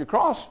 take up your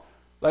cross,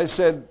 they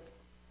said,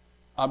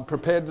 I'm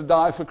prepared to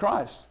die for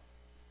Christ.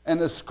 And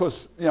it's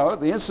because,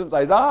 the instant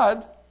they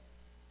died,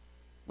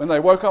 when they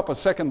woke up a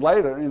second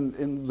later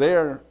in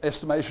their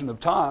estimation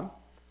of time,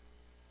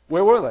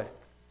 where were they?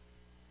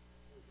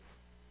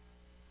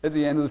 At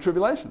the end of the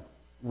tribulation,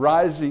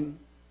 rising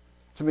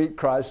to meet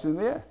Christ in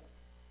the air.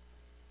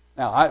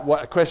 Now,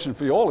 a question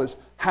for you all is,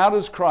 how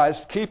does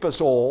Christ keep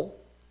us all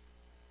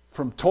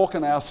from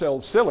talking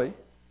ourselves silly,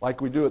 like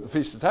we do at the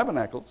Feast of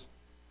Tabernacles,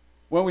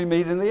 when we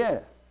meet in the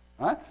air?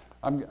 Right?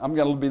 I'm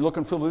going to be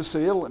looking for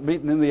Lucille,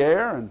 meeting in the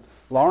air, and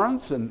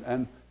Lawrence,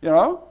 and you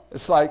know,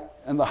 it's like,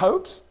 and the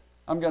Hopes.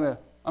 I'm going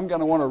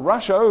to want to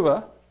rush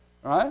over,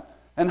 right,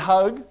 and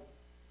hug,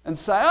 and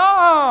say,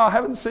 I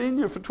haven't seen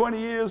you for 20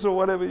 years or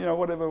whatever, you know,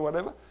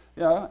 whatever.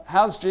 You know,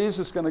 how's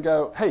Jesus going to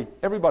go, hey,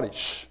 everybody,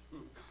 shh.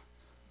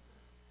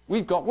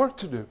 We've got work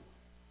to do.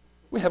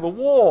 We have a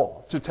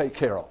war to take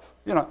care of.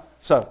 You know,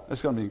 so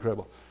it's going to be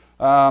incredible.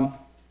 All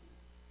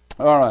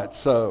right,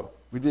 so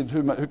we did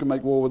who can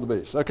make war with the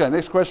beast. Okay,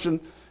 next question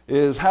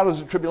is, how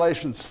does the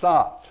tribulation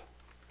start?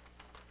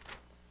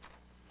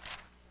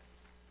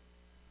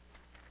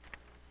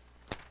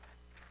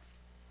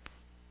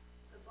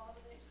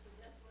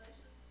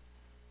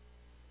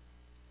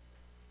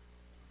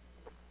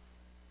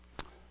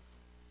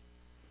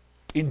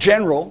 In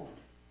general,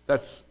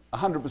 that's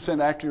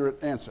 100%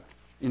 accurate answer,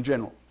 in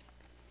general.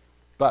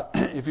 But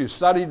if you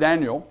study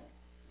Daniel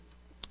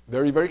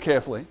very, very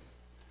carefully,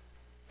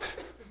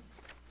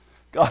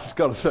 God's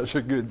got such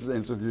a good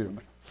sense of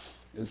humor.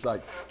 It's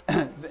like,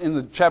 in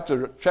the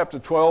chapter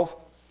 12,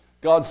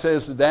 God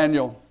says to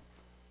Daniel,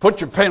 put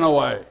your pen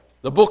away.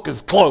 The book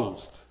is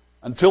closed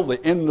until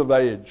the end of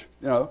age.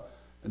 You know,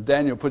 and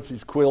Daniel puts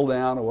his quill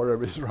down or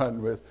whatever he's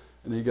writing with,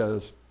 and he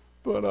goes,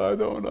 but I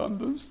don't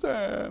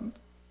understand.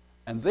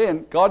 And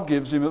then God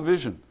gives him a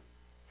vision.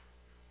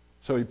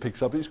 So he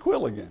picks up his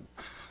quill again.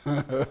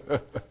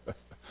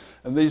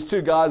 And these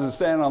two guys are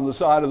standing on the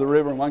side of the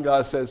river, and one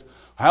guy says,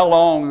 how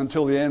long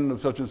until the end of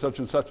such and such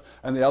and such?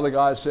 And the other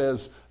guy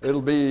says,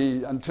 it'll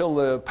be until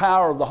the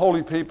power of the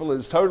holy people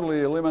is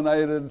totally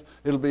eliminated.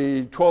 It'll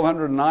be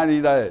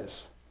 1,290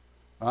 days.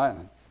 Right?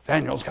 And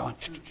Daniel's going,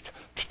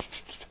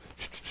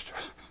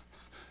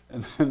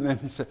 and then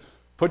he said,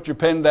 put your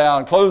pen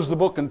down, close the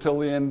book until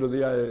the end of the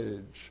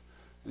age.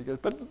 And he goes,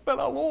 but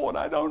our Lord,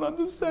 I don't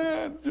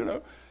understand, you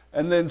know.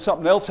 And then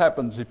something else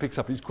happens. He picks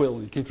up his quill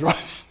and he keeps writing.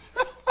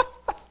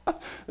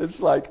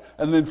 It's like,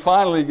 and then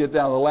finally you get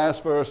down to the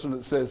last verse and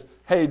it says,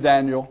 hey,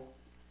 Daniel,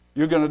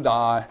 you're going to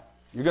die.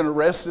 You're going to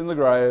rest in the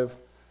grave,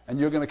 and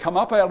you're going to come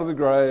up out of the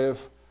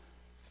grave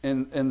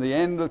in the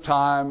end of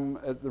time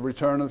at the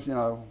return of, you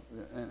know,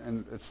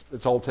 and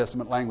it's Old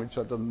Testament language,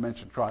 so it doesn't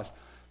mention Christ.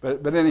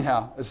 But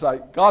anyhow, it's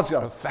like God's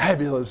got a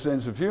fabulous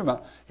sense of humor.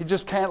 He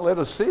just can't let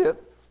us see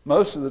it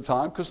most of the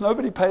time because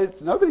nobody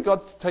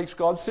takes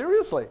God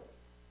seriously.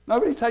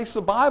 Nobody takes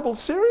the Bible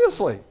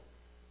seriously.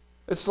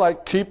 It's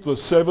like, keep the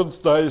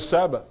seventh day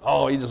Sabbath.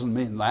 Oh, he doesn't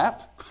mean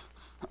that.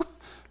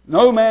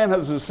 No man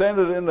has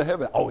ascended into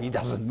heaven. Oh, he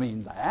doesn't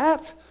mean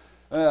that.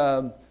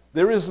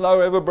 There is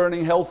no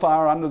ever-burning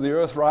hellfire under the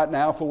earth right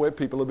now for where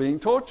people are being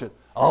tortured.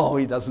 Oh,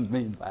 he doesn't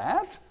mean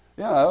that.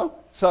 You know,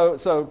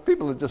 so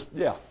people are just,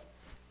 yeah.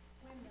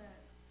 When the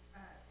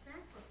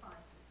sacrifices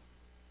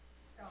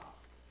stop.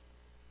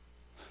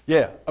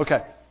 Yeah, okay.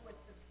 That's what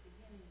the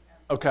beginning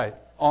of. Okay,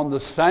 on the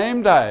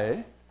same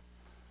day,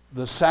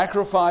 the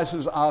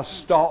sacrifices are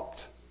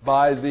stopped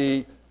by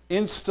the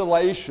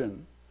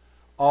installation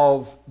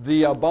of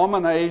the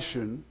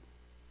abomination,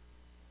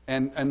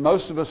 and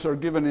most of us are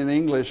given in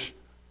English,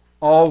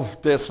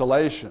 of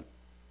desolation.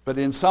 But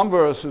in some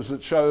verses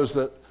it shows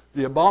that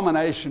the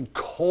abomination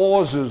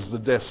causes the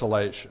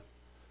desolation.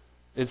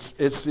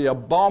 It's the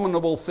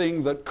abominable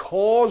thing that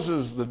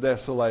causes the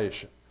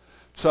desolation.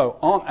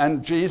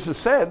 And Jesus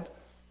said,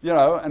 you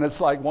know, and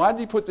it's like, why did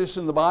he put this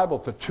in the Bible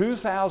for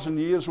 2,000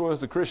 years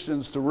worth of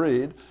Christians to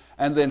read?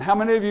 And then how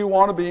many of you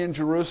want to be in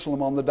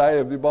Jerusalem on the day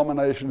of the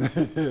abomination?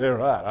 Yeah,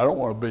 right, I don't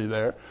want to be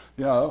there.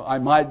 You know, I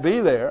might be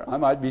there. I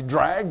might be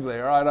dragged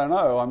there. I don't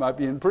know. I might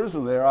be in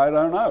prison there. I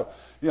don't know.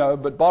 You know,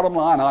 but bottom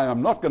line, I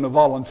am not going to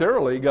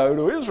voluntarily go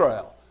to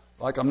Israel.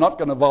 Like I'm not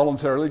going to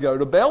voluntarily go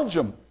to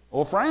Belgium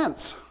or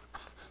France.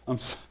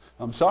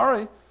 I'm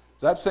sorry.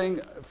 That thing,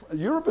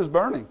 Europe is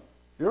burning.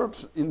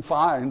 Europe's in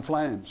fire, in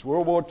flames.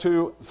 World War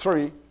II,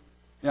 III, you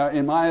know,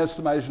 in my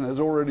estimation, has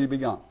already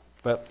begun.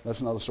 But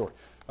that's another story.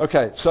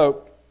 Okay,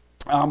 so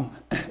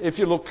if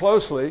you look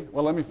closely,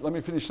 well, let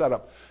me finish that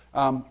up.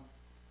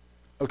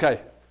 Okay,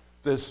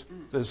 there's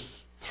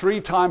three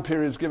time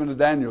periods given to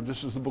Daniel,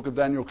 just as the book of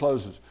Daniel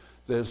closes.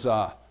 There's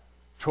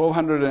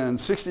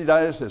 1,260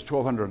 days, there's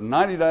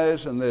 1,290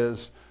 days, and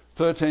there's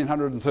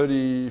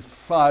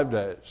 1,335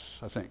 days,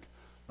 I think.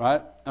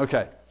 Right?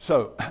 Okay,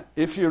 so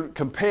if you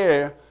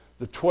compare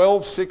the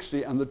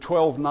 1260 and the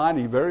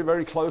 1290 very,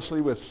 very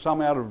closely with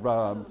some out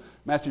of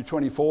Matthew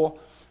 24,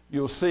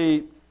 you'll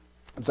see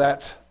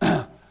that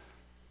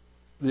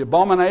the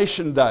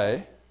abomination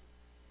day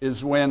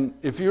is when,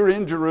 if you're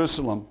in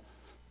Jerusalem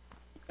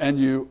and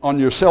you, on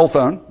your cell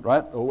phone,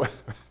 right, or,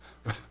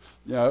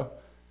 you know,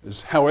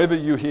 is however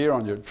you hear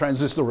on your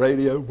transistor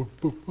radio,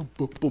 you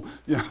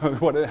know,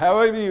 whatever,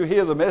 however you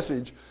hear the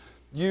message,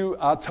 you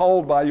are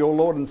told by your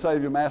Lord and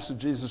Savior, Master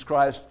Jesus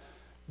Christ,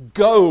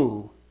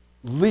 go,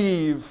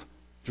 leave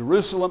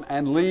Jerusalem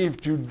and leave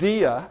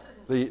Judea,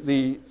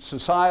 the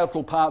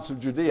societal parts of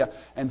Judea,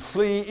 and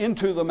flee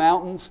into the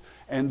mountains,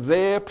 and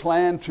there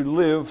plan to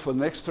live for the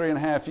next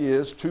 3.5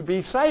 years to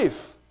be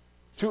safe,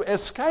 to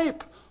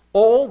escape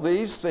all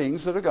these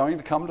things that are going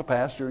to come to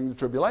pass during the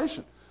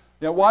tribulation.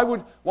 Now,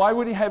 why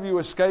would he have you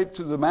escape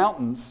to the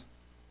mountains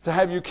to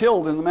have you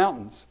killed in the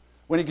mountains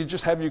when he could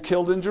just have you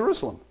killed in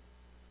Jerusalem,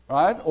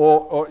 right?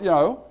 Or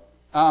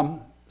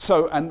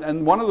so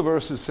one of the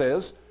verses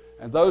says,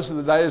 "And those are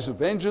the days of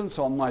vengeance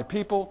on my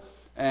people,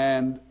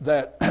 and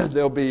that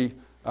they'll be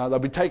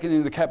taken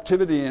into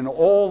captivity in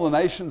all the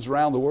nations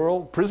around the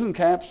world, prison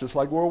camps, just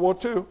like World War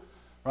II,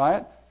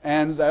 right?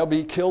 And they'll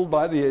be killed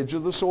by the edge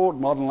of the sword.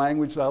 Modern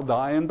language, they'll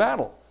die in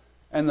battle.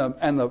 And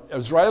the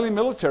Israeli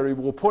military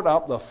will put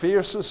up the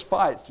fiercest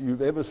fight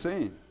you've ever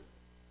seen,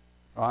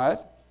 right?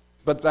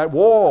 But that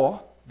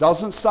war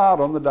doesn't start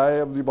on the day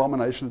of the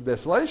abomination of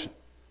desolation,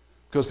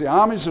 because the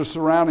armies are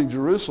surrounding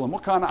Jerusalem.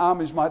 What kind of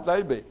armies might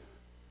they be?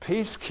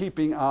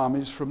 Peacekeeping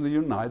armies from the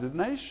United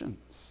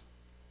Nations.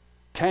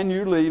 Can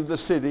you leave the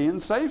city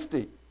in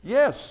safety?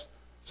 Yes.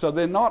 So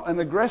they're not an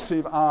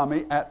aggressive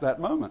army at that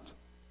moment.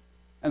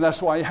 And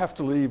that's why you have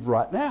to leave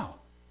right now.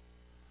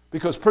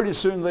 Because pretty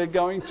soon they're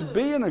going to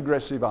be an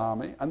aggressive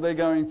army, and they're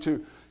going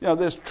to,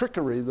 there's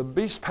trickery. The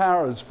beast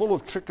power is full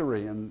of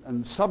trickery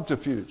and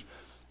subterfuge.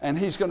 And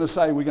he's going to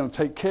say, we're going to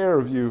take care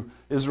of you,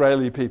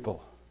 Israeli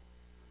people.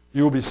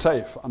 You will be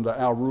safe under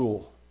our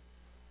rule.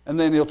 And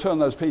then he'll turn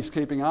those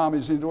peacekeeping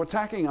armies into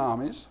attacking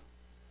armies.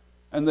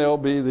 And there'll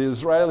be the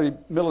Israeli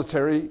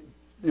military,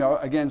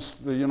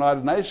 against the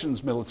United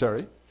Nations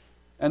military.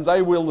 And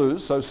they will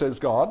lose, so says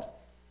God.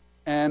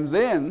 And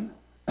then,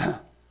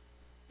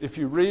 if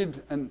you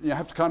read, and you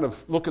have to kind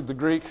of look at the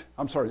Greek,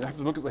 you have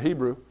to look at the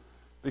Hebrew,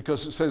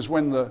 because it says,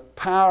 when the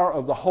power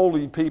of the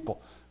holy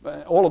people,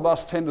 all of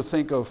us tend to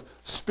think of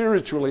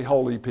spiritually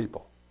holy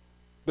people.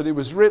 But it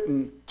was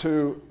written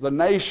to the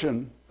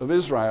nation of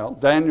Israel,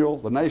 Daniel,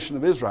 the nation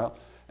of Israel,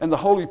 and the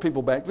holy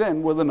people back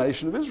then were the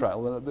nation of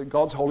Israel.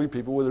 God's holy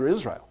people were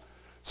Israel.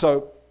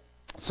 So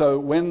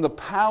when the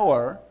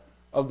power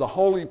of the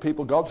holy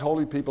people, God's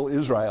holy people,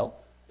 Israel,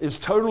 is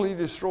totally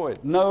destroyed,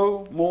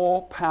 no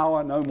more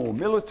power, no more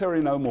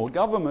military, no more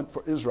government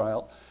for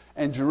Israel,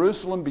 and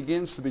Jerusalem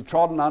begins to be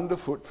trodden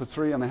underfoot for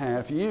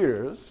 3.5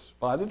 years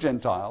by the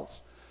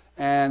Gentiles,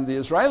 and the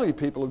Israeli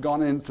people have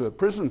gone into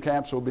prison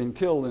camps or been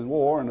killed in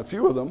war, and a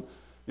few of them,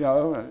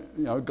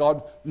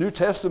 God, New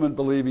Testament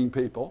believing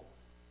people,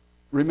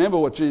 remember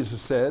what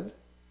Jesus said,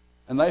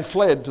 and they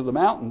fled to the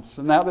mountains,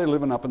 and now they're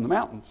living up in the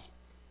mountains,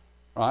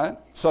 right?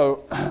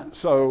 So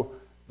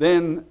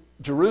then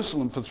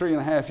Jerusalem for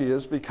 3.5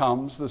 years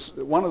becomes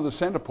one of the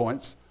center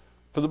points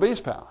for the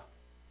beast power.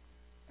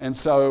 And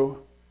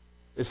so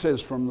it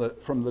says from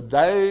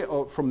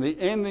the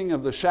ending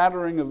of the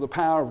shattering of the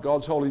power of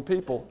God's holy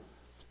people,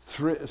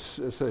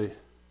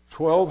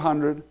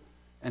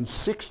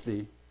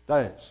 1,260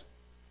 days.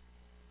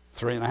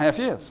 3.5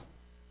 years.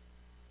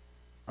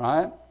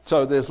 Right?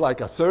 So there's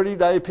like a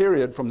 30-day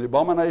period from the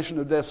abomination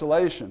of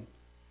desolation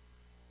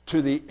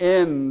to the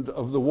end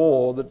of the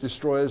war that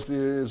destroys the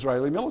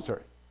Israeli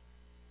military.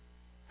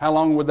 How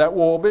long would that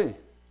war be?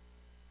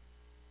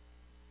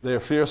 They're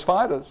fierce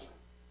fighters.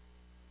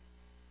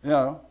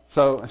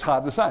 So it's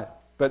hard to say.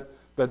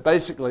 But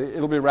basically,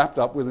 it'll be wrapped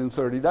up within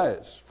 30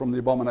 days from the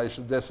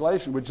abomination of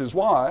desolation, which is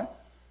why,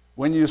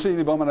 when you see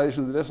the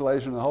abomination of the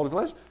desolation in the holy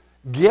place,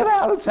 get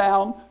out of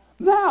town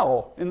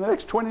now, in the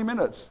next 20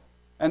 minutes.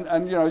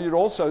 And you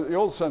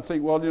also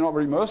think, well, you're not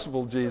very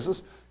merciful,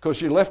 Jesus,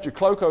 because you left your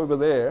cloak over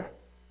there,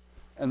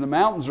 and the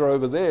mountains are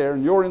over there,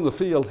 and you're in the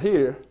field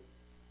here.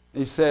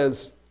 He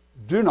says,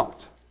 do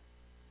not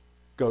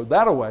go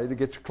that way to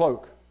get your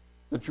cloak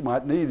that you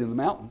might need in the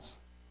mountains.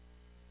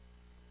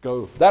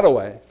 Go that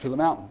way to the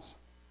mountains,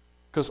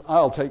 because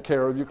I'll take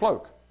care of your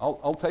cloak.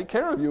 I'll take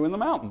care of you in the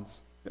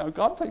mountains.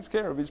 God takes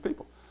care of his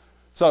people.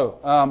 So,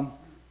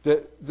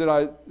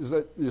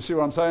 you see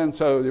what I'm saying?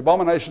 So the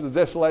abomination of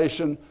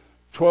desolation,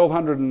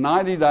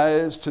 1,290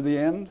 days to the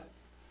end,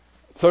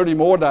 30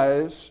 more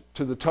days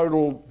to the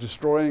total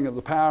destroying of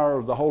the power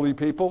of the holy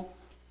people,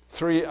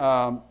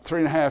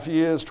 3.5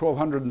 years,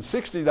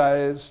 1,260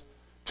 days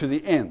to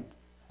the end.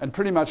 And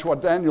pretty much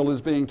what Daniel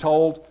is being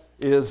told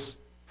is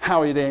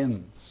how it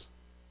ends.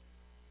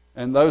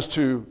 And those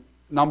two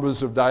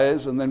numbers of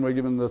days, and then we're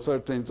given the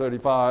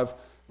 1335,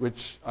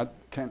 which I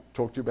can't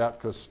talk to you about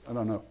because I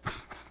don't know.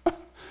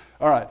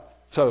 All right,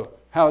 so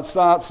how it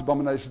starts,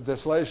 abomination of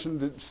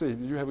desolation. Steve,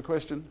 did you have a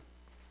question?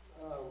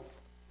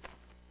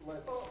 My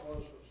thought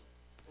was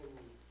in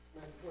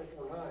Matthew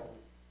 24:9,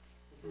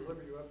 to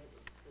deliver you up to the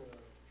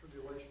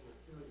tribulation and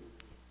kill you,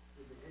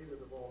 you'll be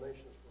hated of all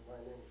nations for my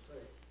name's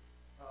sake.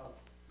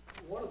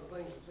 One of the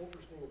things that's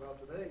interesting about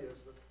today is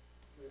that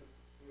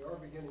we are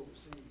beginning to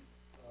see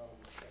a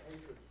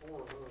hatred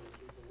for those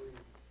who believe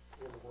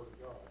in the Word of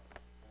God.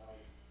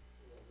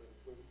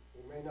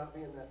 We may not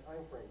be in that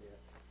time frame yet.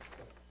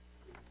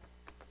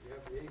 You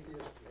have the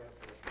atheists, you have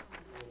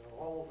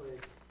all the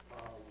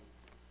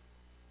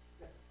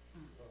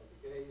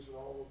gays and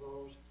all of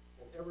those,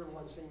 and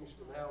everyone seems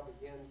to now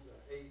begin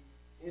to hate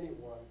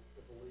anyone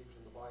that believes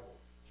in the Bible,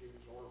 Jews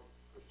or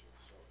Christians.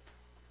 So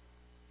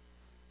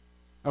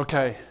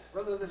Okay.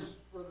 whether this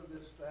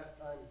that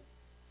time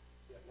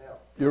yet now.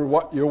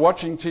 You're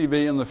watching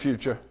TV in the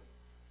future,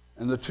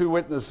 and the two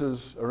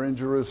witnesses are in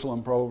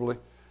Jerusalem probably,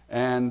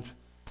 and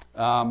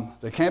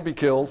they can't be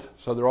killed,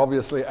 so they're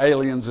obviously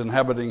aliens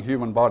inhabiting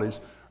human bodies,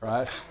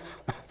 right?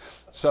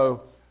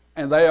 So,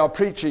 and they are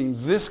preaching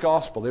this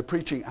gospel. They're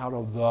preaching out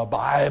of the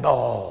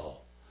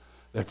Bible.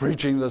 They're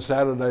preaching the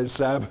Saturday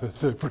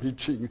Sabbath. They're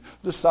preaching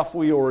the stuff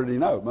we already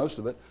know, most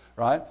of it,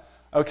 right?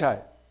 Okay.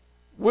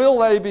 Will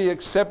they be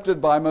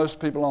accepted by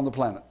most people on the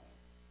planet?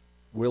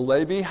 Will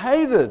they be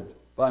hated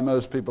by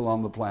most people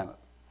on the planet?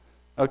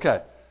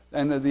 Okay.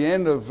 And at the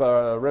end of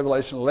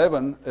Revelation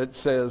 11, it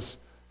says,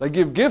 they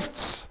give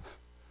gifts.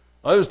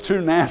 Those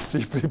two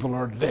nasty people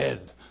are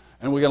dead.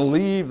 And we're going to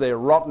leave their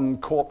rotten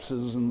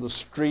corpses in the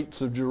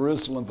streets of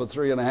Jerusalem for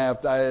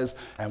 3.5 days,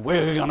 and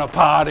we're going to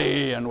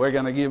party, and we're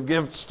going to give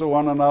gifts to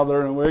one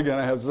another, and we're going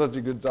to have such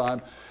a good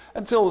time.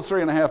 Until the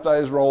 3.5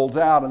 days rolls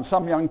out, and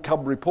some young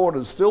cub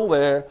reporter's still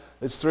there.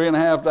 It's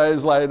 3.5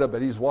 days later,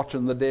 but he's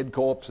watching the dead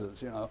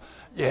corpses, you know.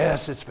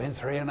 Yes, it's been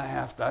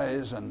 3.5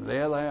 days, and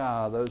there they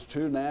are, those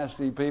two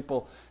nasty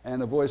people.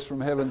 And a voice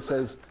from heaven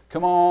says,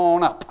 come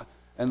on up.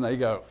 And they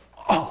go,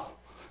 oh,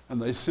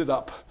 and they sit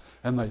up.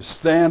 And they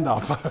stand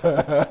up,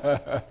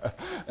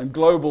 and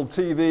global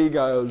TV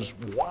goes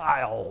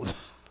wild.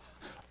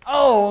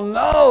 Oh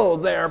no,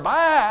 they're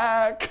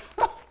back!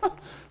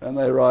 And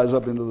they rise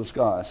up into the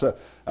sky. So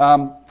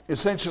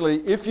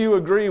essentially, if you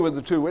agree with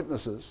the two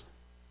witnesses,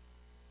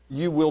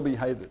 you will be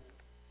hated.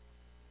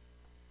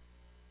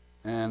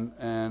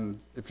 And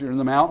if you're in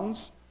the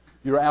mountains,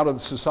 you're out of the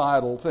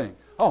societal thing.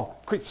 Oh,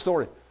 quick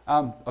story. I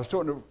was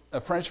talking to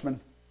a Frenchman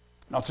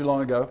not too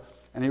long ago,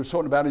 and he was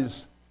talking about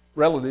his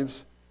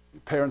relatives,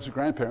 parents and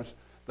grandparents.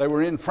 They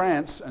were in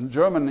France, and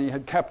Germany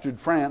had captured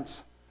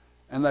France,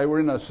 and they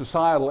were in a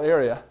societal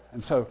area,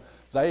 and so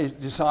they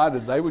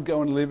decided they would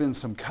go and live in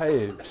some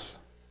caves.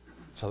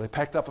 So they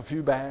packed up a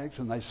few bags,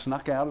 and they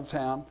snuck out of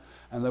town,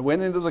 and they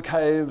went into the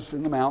caves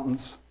in the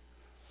mountains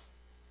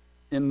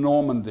in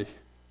Normandy.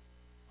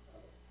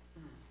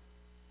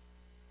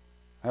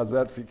 How's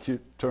that for a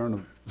cute turn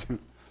of...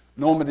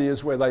 Normandy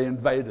is where they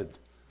invaded.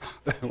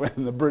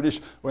 When the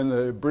British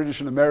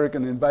and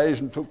American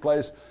invasion took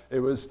place, it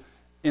was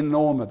in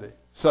Normandy.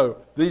 So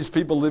these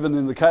people living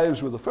in the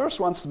caves were the first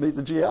ones to meet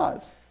the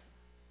GIs.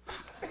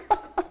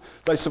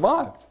 They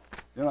survived,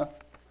 you know.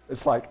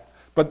 It's like,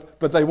 but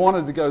they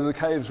wanted to go to the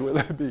caves where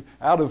they'd be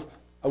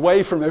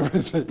away from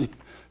everything, you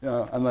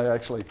know. And they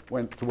actually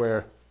went to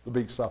where the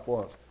big stuff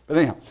was. But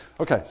anyhow,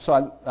 okay.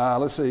 So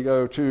let's see.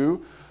 Go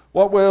to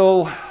what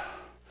will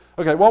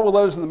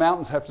those in the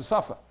mountains have to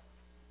suffer?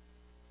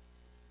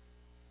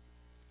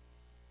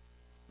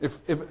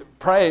 If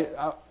pray,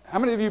 how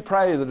many of you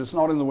pray that it's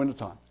not in the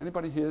wintertime?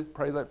 Anybody here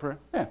pray that prayer?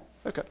 Yeah,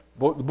 okay.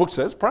 Well, the book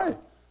says pray.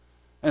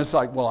 And it's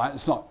like, well,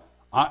 it's not,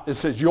 it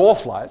says your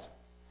flight,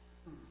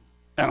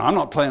 and I'm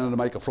not planning to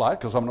make a flight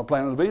because I'm not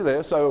planning to be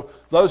there, so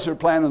those who are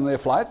planning their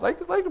flight,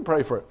 they can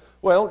pray for it.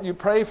 Well, you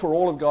pray for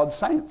all of God's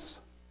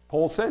saints.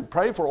 Paul said,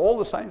 pray for all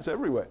the saints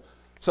everywhere.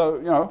 So,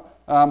 you know,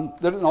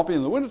 let it not be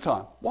in the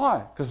wintertime.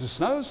 Why? Because it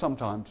snows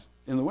sometimes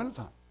in the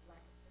wintertime.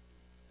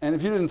 And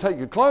if you didn't take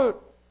your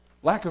cloak,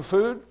 lack of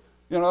food,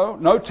 you know,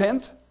 no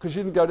tent, because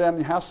you didn't go down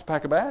in your house to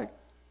pack a bag.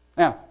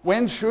 Now,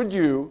 when should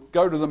you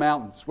go to the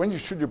mountains? When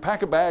should you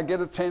pack a bag,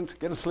 get a tent,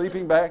 get a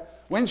sleeping bag?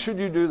 When should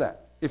you do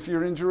that if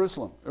you're in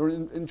Jerusalem or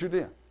in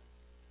Judea?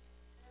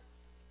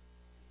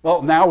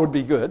 Well, now would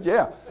be good,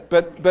 yeah.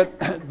 But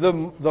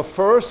the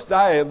first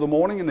day of the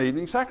morning and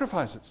evening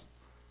sacrifices,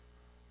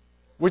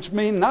 which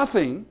mean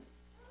nothing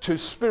to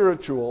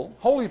spiritual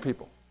holy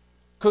people,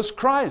 because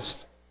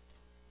Christ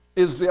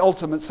is the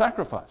ultimate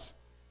sacrifice.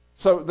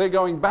 So they're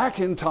going back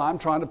in time,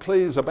 trying to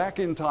please a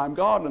back-in-time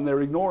God, and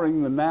they're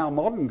ignoring the now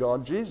modern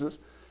God, Jesus.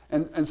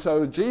 And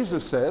so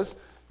Jesus says,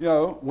 you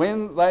know,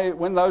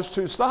 when those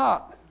two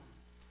start,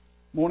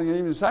 morning and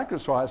evening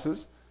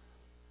sacrifices,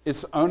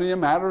 it's only a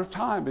matter of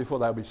time before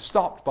they'll be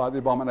stopped by the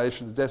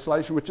abomination of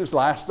desolation, which is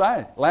last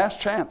day, last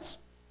chance.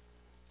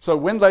 So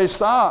when they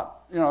start,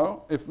 you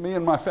know, if me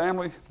and my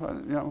family,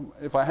 you know,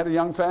 if I had a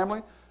young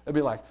family, it'd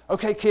be like,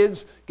 okay,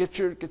 kids, get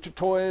your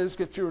toys,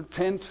 get your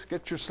tent,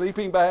 get your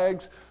sleeping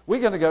bags.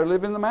 We're going to go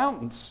live in the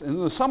mountains in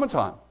the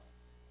summertime,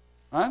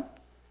 right? And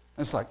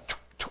it's like,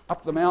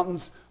 up the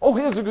mountains. Oh,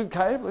 here's a good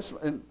cave. Let's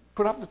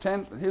put up the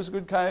tent. And here's a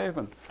good cave,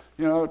 and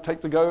you know,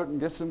 take the goat and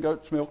get some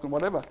goat's milk and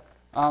whatever.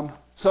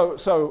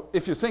 So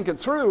if you think it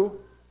through,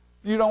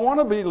 you don't want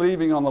to be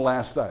leaving on the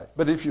last day.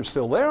 But if you're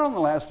still there on the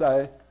last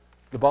day,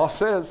 the boss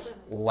says,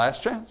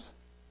 last chance.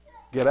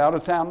 Get out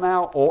of town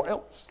now, or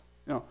else.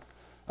 You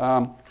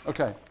know.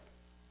 Okay.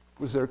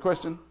 Was there a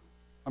question?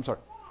 I'm sorry.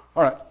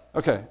 All right.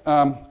 Okay.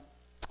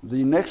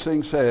 The next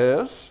thing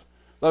says,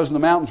 those in the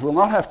mountains will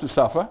not have to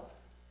suffer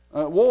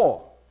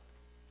war.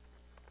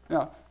 You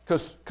know,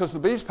 because the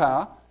beast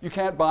power, you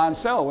can't buy and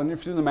sell. When you're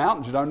in the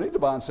mountains, you don't need to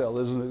buy and sell.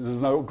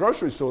 There's no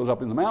grocery stores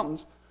up in the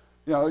mountains.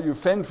 you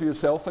fend for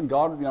yourself, and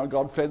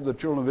God fed the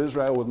children of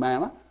Israel with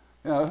manna.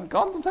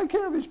 God will take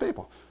care of his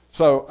people.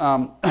 So,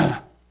 all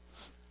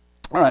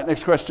right,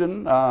 next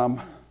question. All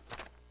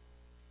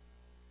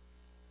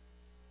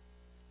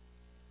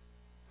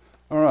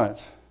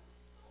right.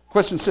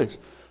 Question 6.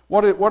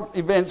 What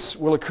events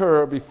will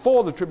occur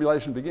before the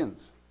tribulation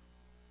begins?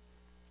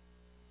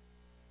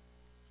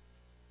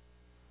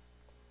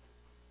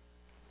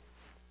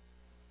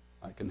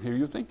 I can hear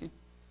you thinking.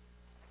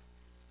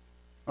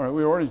 All right,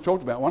 we already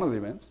talked about one of the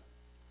events,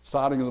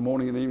 starting in the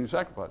morning and evening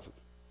sacrifices.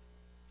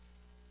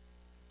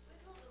 When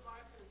will the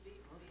mark of the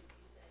beast be, do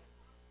you think?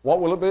 What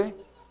will it be? The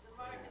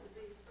mark of the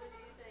beast, when do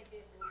you think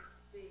it will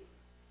be?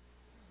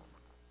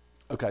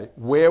 Okay,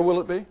 where will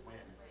it be?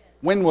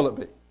 When will it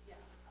be?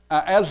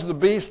 As the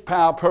beast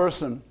power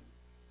person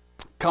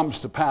comes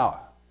to power.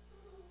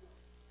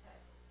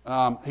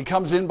 He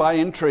comes in by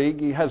intrigue.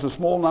 He has a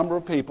small number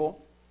of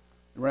people,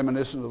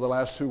 reminiscent of the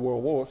last 2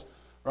 world wars,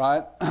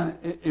 right?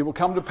 He will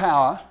come to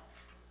power,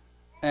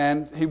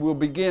 and he will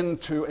begin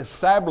to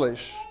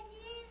establish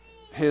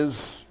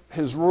his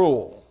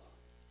rule.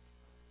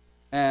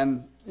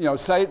 And,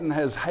 Satan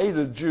has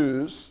hated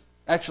Jews.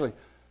 Actually,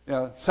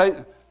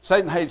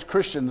 Satan hates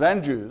Christians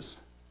and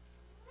Jews.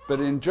 But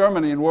in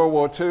Germany in World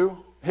War II,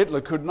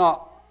 Hitler could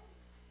not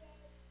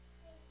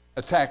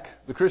attack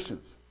the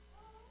Christians.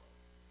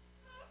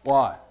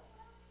 Why?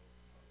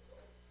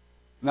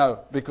 No,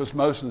 because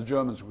most of the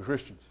Germans were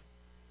Christians.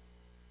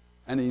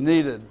 And he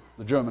needed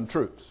the German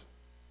troops.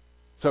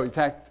 So he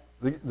attacked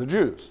the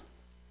Jews.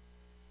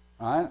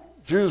 Right?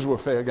 Jews were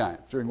fair game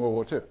during World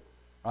War II.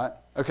 Right?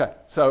 Okay,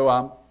 so,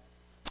 all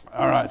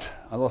right,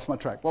 I lost my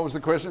track. What was the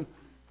question?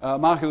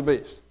 Mark of the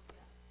beast.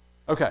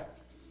 Okay.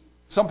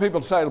 Some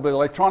people say it'll be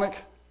electronic.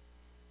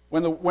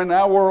 When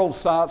our world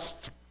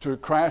starts to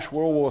crash,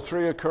 World War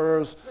III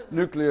occurs,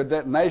 nuclear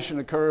detonation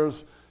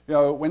occurs,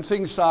 when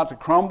things start to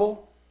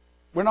crumble,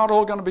 we're not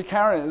all going to be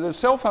carrying, the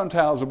cell phone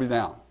towers will be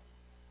down.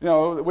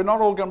 We're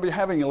not all going to be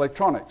having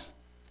electronics.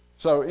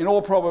 So in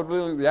all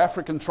probability, the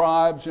African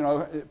tribes,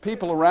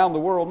 people around the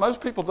world,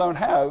 most people don't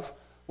have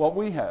what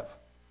we have.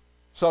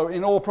 So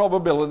in all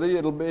probability,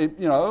 it'll be,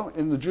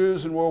 in the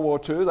Jews in World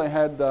War II, they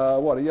had,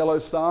 a yellow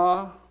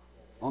star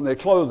on their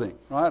clothing,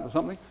 right, or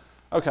something.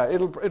 Okay,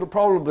 it'll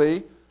probably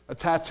be a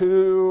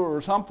tattoo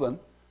or something.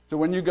 So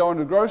when you go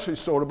into the grocery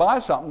store to buy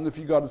something, if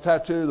you got a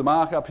tattoo, the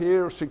mark up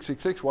here,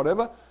 666,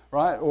 whatever,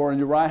 right, or in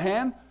your right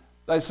hand,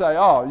 they say,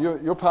 oh,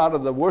 you're part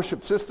of the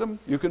worship system,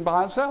 you can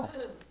buy and sell.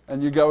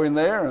 And you go in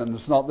there and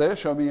it's not there,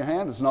 show me your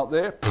hand, it's not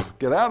there,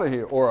 get out of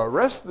here, or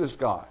arrest this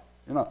guy.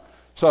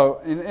 So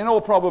in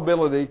all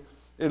probability,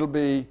 it'll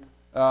be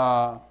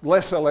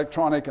less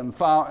electronic and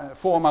far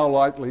more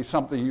likely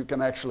something you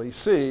can actually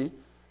see,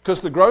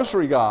 because the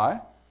grocery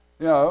guy,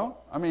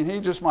 he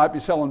just might be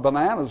selling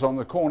bananas on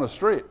the corner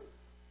street.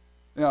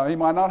 He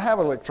might not have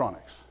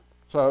electronics.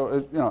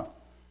 So,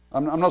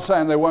 I'm not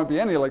saying there won't be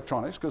any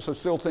electronics, because I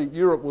still think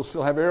Europe will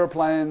still have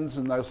airplanes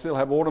and they'll still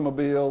have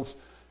automobiles.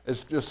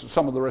 It's just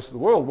some of the rest of the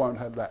world won't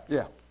have that.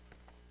 Yeah.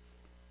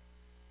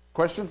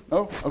 Question?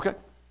 No? Okay.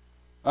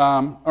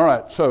 All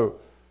right. So,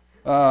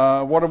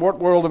 what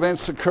world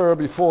events occur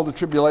before the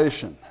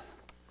tribulation?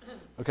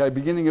 Okay,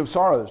 beginning of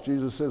sorrows.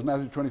 Jesus says,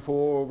 Matthew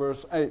 24,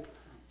 verse 8,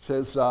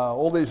 says,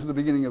 all these are the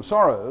beginning of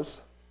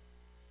sorrows.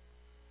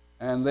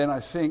 And then I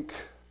think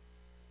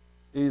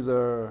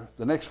either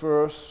the next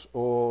verse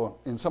or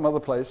in some other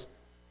place,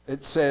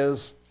 it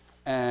says,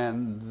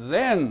 and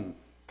then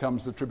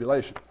comes the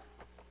tribulation.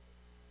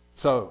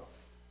 So,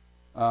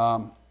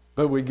 but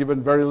we're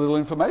given very little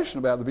information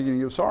about the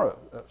beginning of sorrow.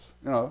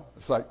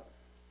 It's like,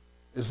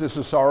 is this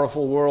a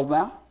sorrowful world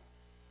now?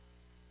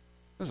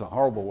 This is a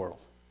horrible world.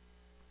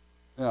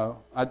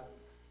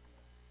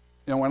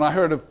 When I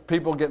heard of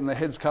people getting their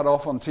heads cut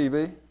off on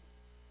TV,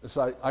 it's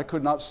like I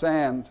could not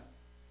stand.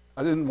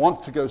 I didn't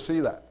want to go see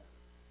that.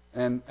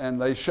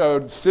 And they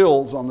showed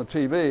stills on the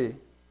TV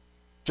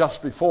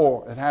just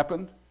before it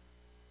happened.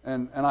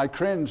 And I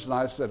cringed and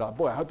I said, oh,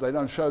 boy, I hope they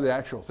don't show the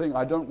actual thing.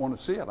 I don't want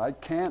to see it. I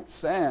can't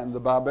stand the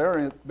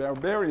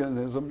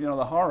barbarianism,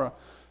 the horror.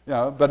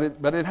 But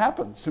it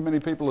happens. Too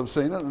many people have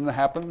seen it, and it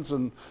happens,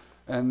 and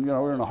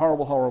we're in a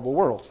horrible, horrible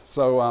world.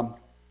 So,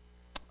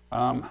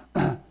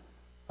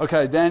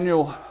 okay,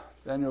 Daniel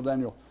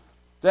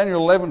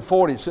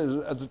 11:40 says,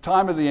 at the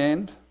time of the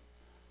end,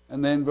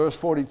 and then verse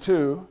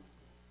 42,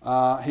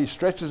 he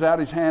stretches out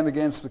his hand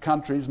against the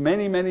countries,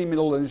 many, many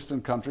Middle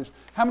Eastern countries.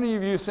 How many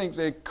of you think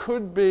there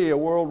could be a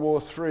World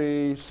War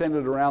III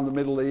centered around the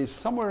Middle East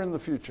somewhere in the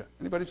future?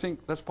 Anybody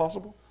think that's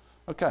possible?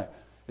 Okay,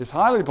 it's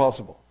highly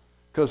possible,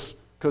 because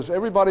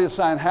everybody is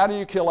saying, how do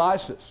you kill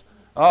ISIS?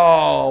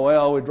 Oh,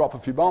 well, we drop a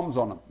few bombs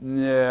on them.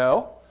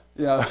 No.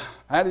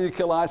 How do you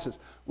kill ISIS?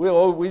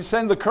 We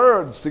send the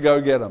Kurds to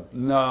go get them.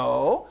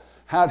 No.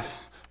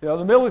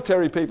 The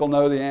military people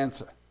know the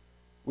answer.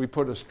 We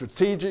put a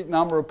strategic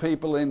number of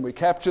people in. We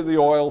capture the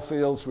oil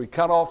fields. We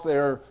cut off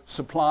their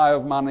supply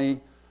of money.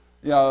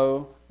 We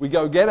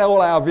go get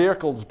all our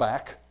vehicles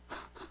back.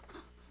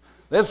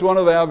 That's one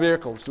of our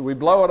vehicles. Do we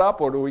blow it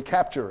up or do we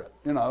capture it?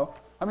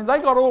 I mean, they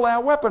got all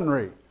our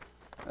weaponry.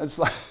 It's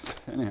like,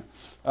 anyhow.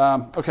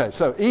 Okay,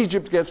 so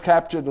Egypt gets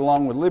captured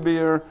along with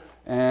Libya,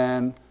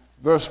 and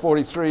verse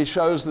 43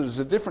 shows that it's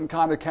a different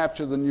kind of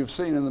capture than you've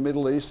seen in the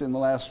Middle East in the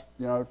last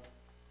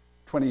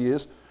 20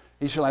 years.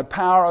 He shall have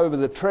power over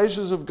the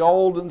treasures of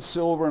gold and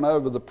silver and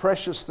over the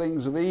precious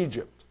things of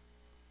Egypt.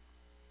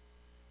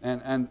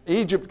 And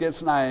Egypt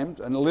gets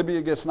named, and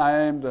Libya gets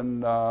named,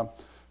 and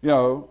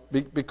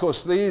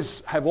because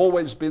these have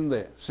always been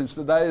there. Since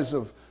the days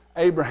of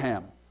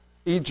Abraham,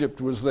 Egypt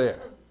was there,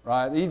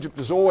 right? Egypt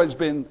has always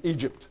been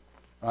Egypt,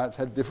 right? It's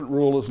had different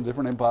rulers and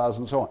different empires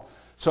and so on.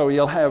 So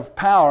he'll have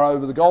power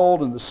over the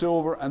gold and the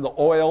silver and the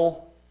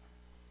oil.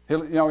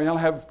 He'll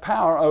have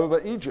power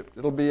over Egypt.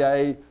 It'll be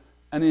an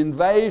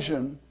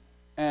invasion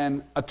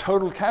and a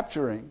total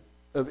capturing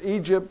of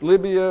Egypt,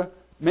 Libya,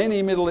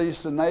 many Middle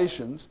Eastern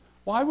nations.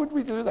 Why would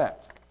we do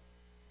that?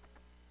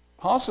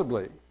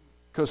 Possibly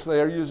because they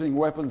are using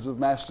weapons of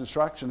mass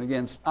destruction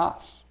against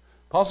us.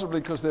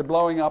 Possibly because they're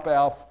blowing up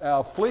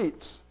our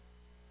fleets,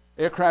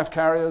 aircraft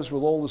carriers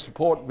with all the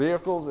support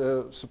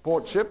vehicles,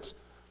 support ships.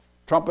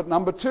 Trumpet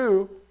number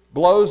 2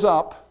 blows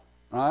up,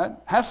 right?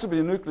 Has to be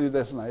a nuclear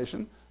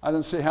detonation. I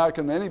don't see how it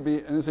can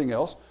be anything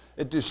else.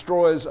 It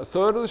destroys a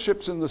third of the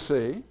ships in the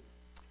sea,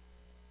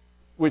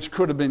 which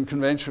could have been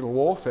conventional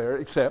warfare,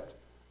 except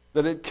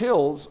that it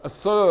kills a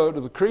third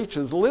of the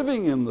creatures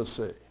living in the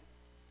sea.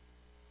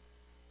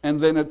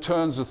 And then it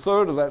turns a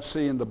third of that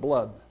sea into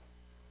blood.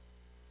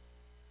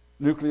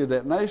 Nuclear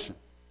detonation.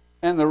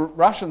 And the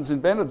Russians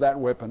invented that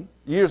weapon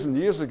years and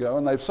years ago,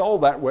 and they've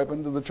sold that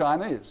weapon to the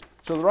Chinese.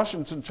 So the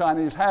Russians and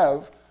Chinese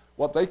have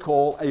what they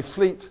call a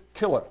fleet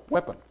killer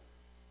weapon.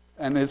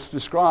 And it's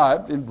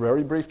described in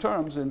very brief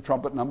terms in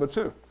trumpet number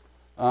 2.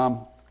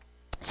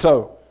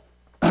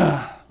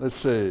 Let's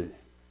see.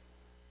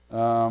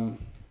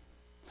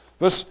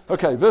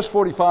 Verse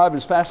 45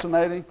 is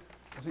fascinating.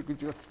 I think we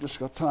just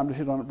got time to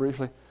hit on it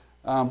briefly.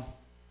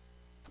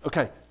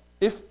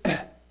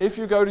 If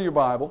you go to your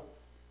Bible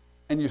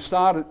and you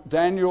start at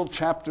Daniel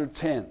chapter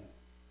 10,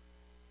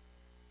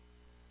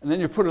 and then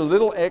you put a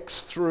little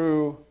X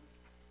through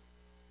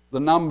the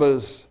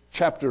Numbers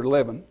chapter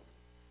 11,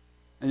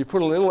 and you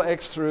put a little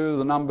X through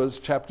the Numbers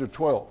chapter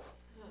 12,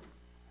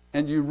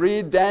 and you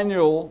read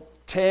Daniel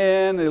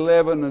 10,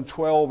 11, and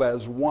 12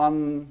 as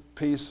one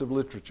piece of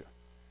literature.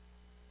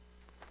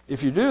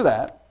 If you do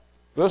that,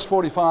 verse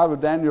 45 of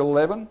Daniel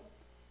 11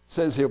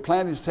 says he'll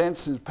plant his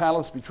tents, his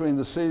palace between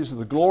the seas of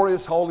the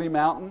glorious holy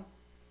mountain,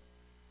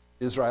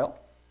 Israel,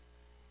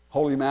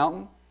 holy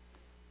mountain,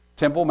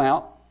 Temple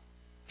Mount,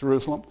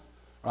 Jerusalem,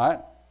 right?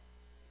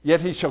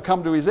 Yet he shall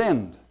come to his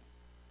end,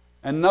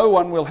 and no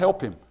one will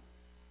help him.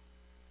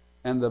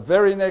 And the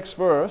very next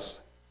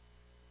verse,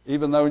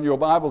 even though in your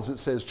Bibles it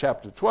says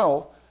chapter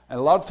 12, and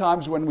a lot of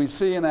times when we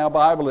see in our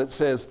Bible it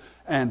says,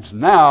 and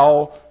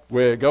now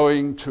we're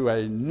going to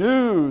a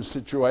new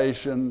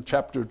situation,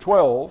 chapter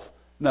 12.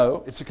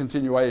 No, it's a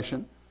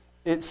continuation.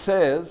 It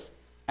says,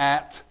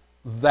 at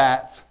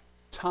that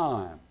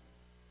time.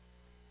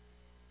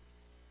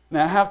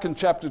 Now, how can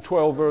chapter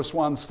 12, verse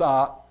 1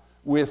 start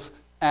with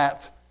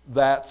at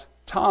that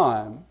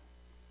time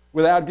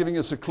without giving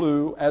us a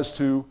clue as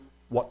to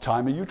what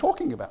time are you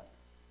talking about?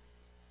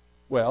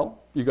 Well,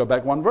 you go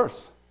back one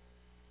verse.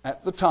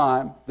 At the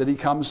time that he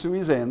comes to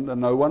his end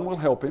and no one will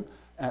help him,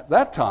 at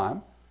that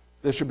time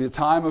there should be a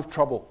time of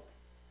trouble,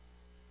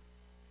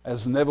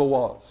 as never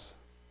was.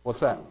 What's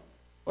that?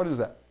 What is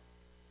that?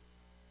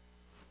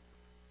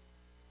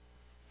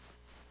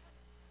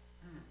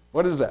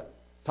 What is that?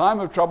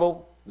 Time of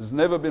trouble has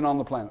never been on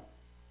the planet.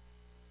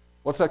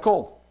 What's that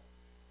called?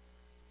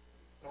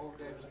 Total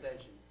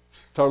devastation.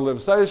 Total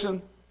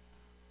devastation.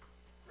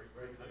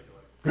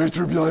 Great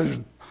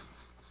tribulation.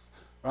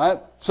 Right?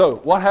 So,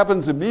 what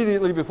happens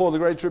immediately before the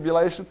Great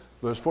Tribulation?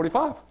 Verse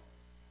 45.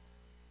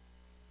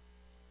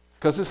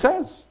 Because it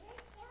says,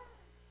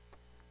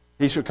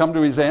 he shall come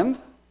to his end.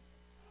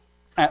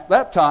 At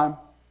that time,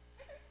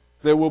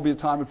 there will be a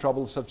time of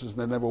trouble such as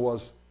there never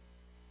was.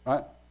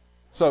 Right?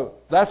 So,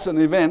 that's an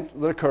event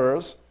that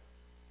occurs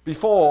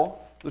before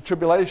the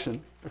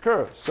tribulation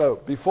occurs. So,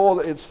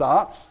 before it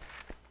starts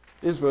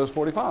is verse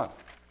 45.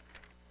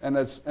 And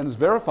it's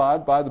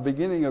verified by the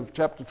beginning of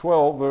chapter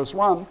 12, verse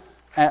 1,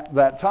 at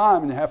that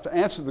time. And you have to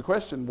answer the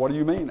question, what do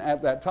you mean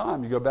at that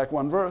time? You go back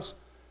one verse,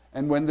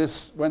 and when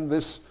this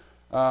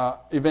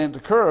event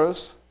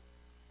occurs,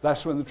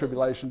 that's when the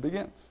tribulation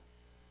begins.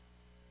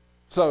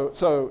 So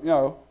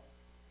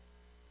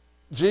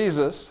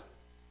Jesus.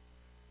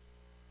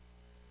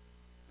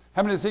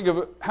 How many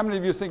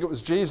of you think it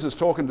was Jesus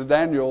talking to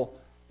Daniel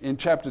in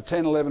chapter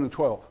 10, 11, and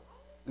 12?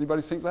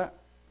 Anybody think that?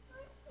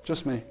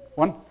 Just me.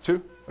 1,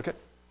 2, okay.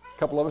 A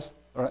couple of us.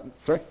 All right,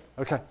 3,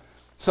 okay.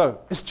 So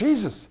it's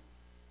Jesus.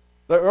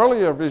 The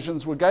earlier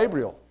visions were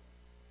Gabriel,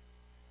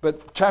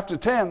 but chapter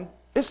 10,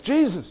 it's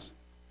Jesus.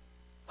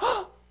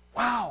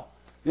 Wow,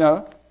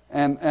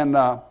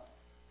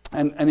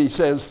 and he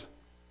says,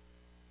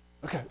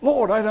 okay,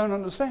 Lord, I don't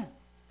understand.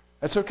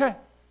 That's okay.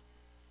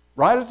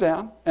 Write it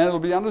down, and it'll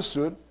be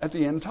understood at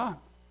the end time.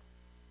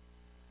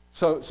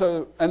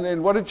 And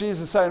then what did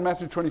Jesus say in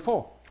Matthew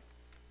 24?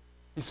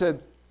 He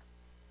said,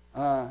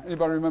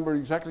 anybody remember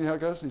exactly how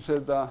it goes? He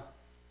said,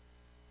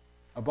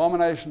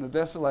 abomination of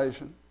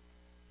desolation,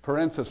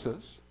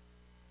 parenthesis,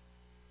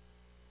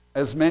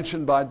 as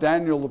mentioned by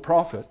Daniel the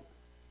prophet,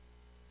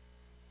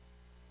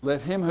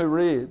 let him who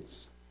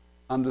reads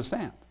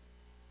understand.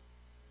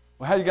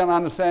 Well, how are you going to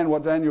understand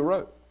what Daniel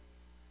wrote?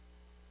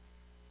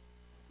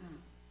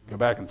 Go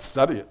back and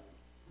study it.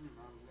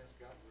 Unless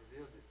God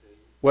reveals it to you.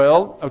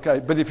 Well, okay,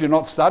 but if you're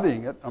not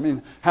studying it, I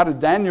mean, how did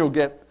Daniel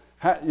get,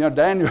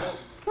 Daniel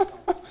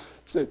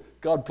said,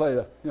 God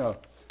played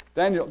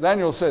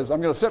Daniel says, I'm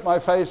going to set my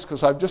face,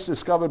 because I've just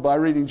discovered by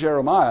reading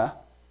Jeremiah,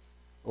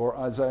 or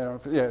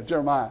Isaiah,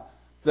 Jeremiah,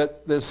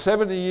 that there's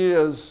 70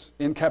 years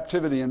in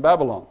captivity in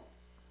Babylon.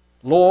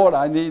 Lord,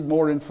 I need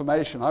more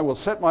information. I will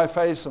set my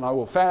face and I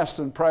will fast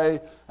and pray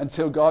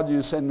until God,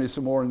 you send me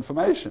some more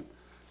information.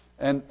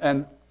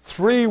 And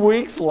 3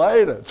 weeks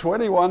later,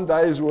 21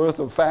 days worth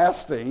of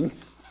fasting,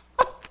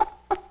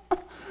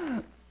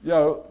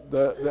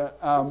 the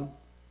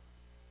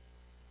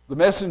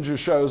messenger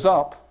shows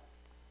up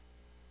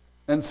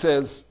and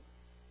says,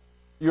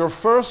 your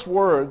first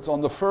words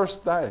on the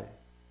first day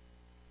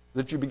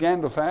that you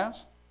began to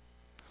fast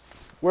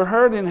were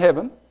heard in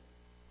heaven,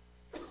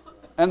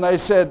 and they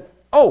said,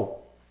 oh,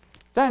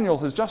 Daniel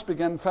has just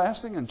begun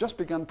fasting and just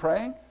begun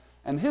praying,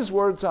 and his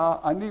words are,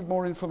 I need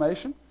more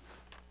information.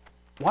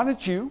 Why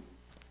don't you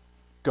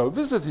go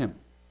visit him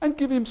and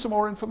give him some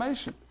more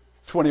information?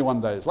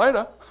 21 days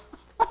later,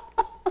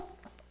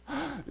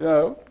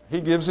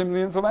 he gives him the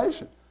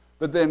information.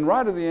 But then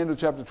right at the end of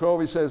chapter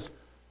 12, he says,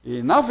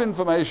 enough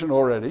information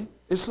already.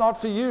 It's not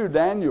for you,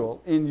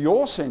 Daniel, in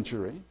your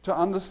century to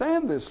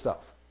understand this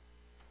stuff.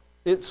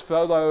 It's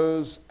for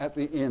those at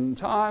the end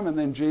time. And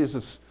then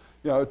Jesus,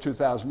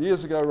 2,000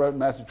 years ago, wrote in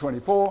Matthew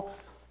 24,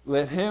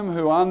 let him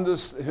who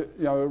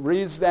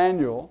reads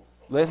Daniel,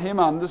 let him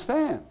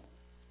understand.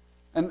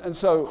 And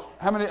so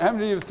how many of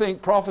you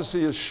think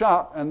prophecy is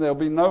shut and there'll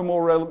be no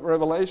more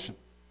revelation?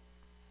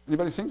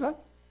 Anybody think that?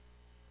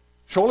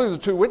 Surely the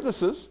two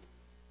witnesses,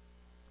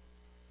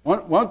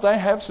 won't they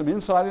have some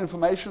inside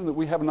information that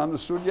we haven't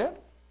understood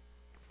yet?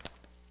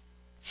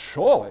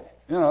 Surely,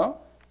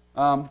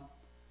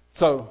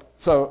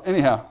 So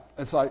anyhow,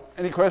 it's like,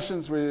 any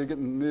questions? We're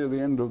getting near the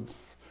end of,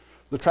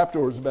 the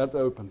trapdoor is about to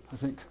open, I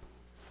think.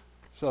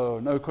 So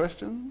no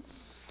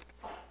questions?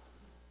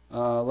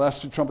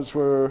 Last two trumpets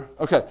were,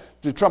 okay,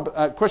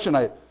 question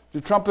 8. Do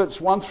trumpets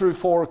 1 through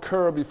 4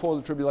 occur before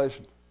the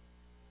tribulation?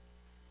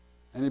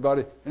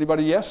 Anybody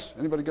yes?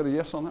 Anybody got a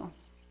yes on that one?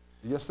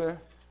 A yes there?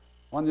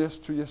 1 yes,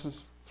 2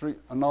 yeses, 3,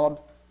 a nod?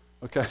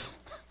 Okay.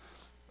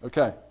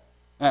 Okay.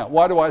 Now,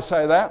 why do I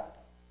say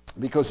that?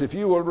 Because if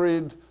you will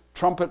read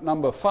trumpet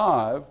number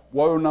 5,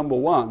 woe number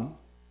 1,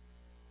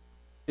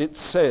 it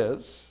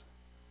says,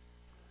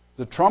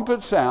 the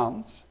trumpet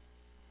sounds,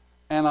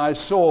 and I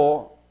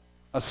saw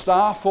a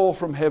star fall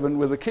from heaven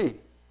with a key.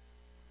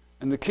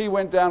 And the key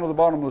went down to the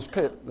bottomless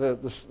pit,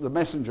 the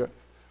messenger,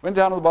 went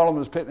down to the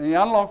bottomless pit, and he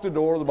unlocked the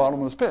door of the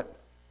bottomless pit.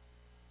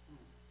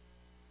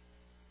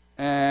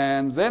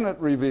 And then it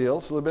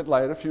reveals, a little bit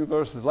later, a few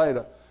verses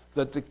later,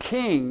 that the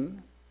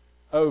king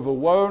over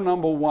woe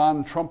number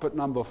 1, trumpet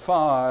number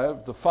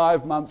 5, the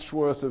 5 months'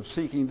 worth of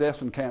seeking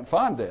death and can't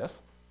find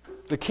death,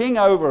 the king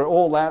over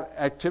all that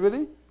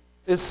activity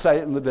is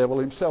Satan, the devil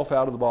himself,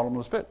 out of the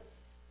bottomless pit.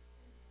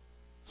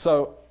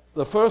 So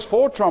the first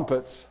 4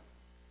 trumpets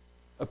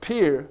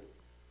appear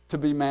to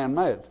be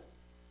man-made.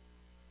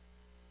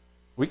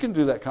 We can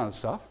do that kind of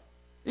stuff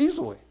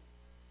easily,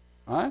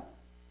 right?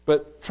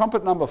 But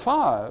trumpet number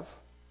 5,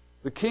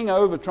 the king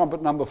over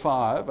trumpet number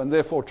 5, and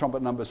therefore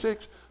trumpet number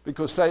 6,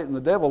 because Satan,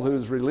 the devil, who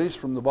is released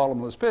from the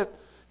bottomless pit,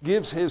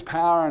 gives his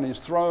power and his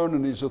throne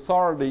and his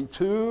authority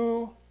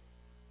to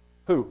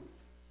who?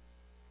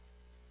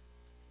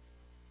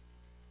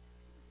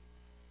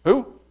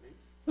 Who?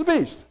 The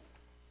beast.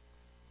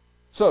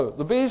 So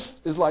the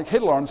beast is like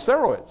Hitler on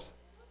steroids.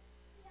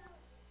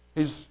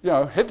 He's,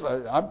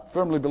 Hitler, I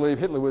firmly believe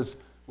Hitler was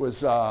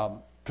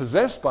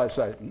possessed by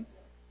Satan.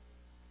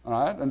 All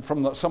right? And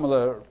from some of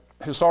the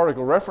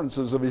historical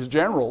references of his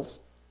generals,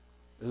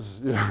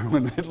 is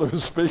when Hitler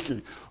was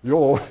speaking, you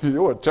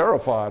were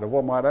terrified of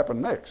what might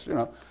happen next.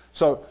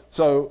 So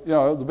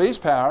the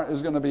beast power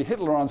is going to be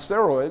Hitler on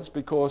steroids,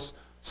 because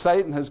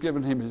Satan has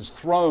given him his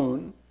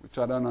throne, which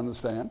I don't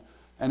understand,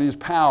 and his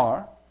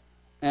power,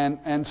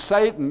 and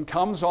Satan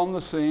comes on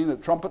the scene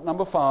at trumpet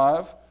number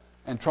 5,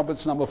 and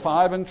trumpets number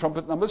 5 and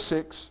trumpet number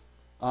 6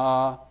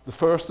 are the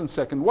first and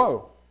second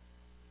woe.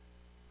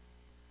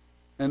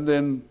 And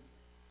then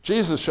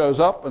Jesus shows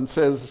up and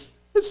says,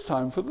 it's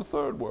time for the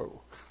third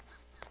woe.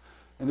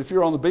 And if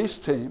you're on the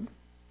beast team,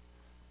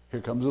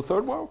 here comes the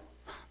third woe.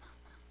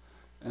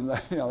 And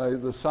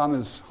the sun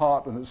is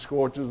hot and it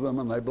scorches them,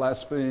 and they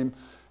blaspheme,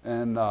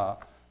 and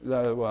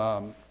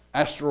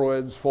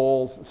asteroids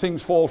fall,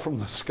 things fall from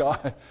the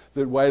sky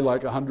that weigh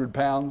like 100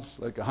 pounds,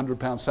 like a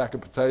 100-pound sack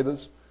of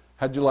potatoes.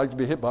 How'd you like to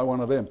be hit by one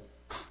of them?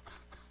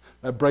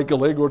 They break a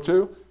leg or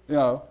two?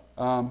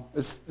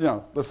 It's,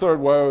 the third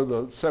woe,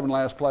 the 7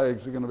 last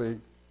plagues are going to be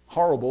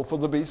horrible for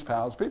the beast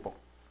powers people.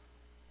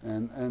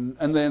 And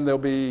then there'll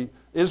be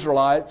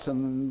Israelites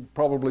and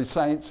probably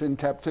saints in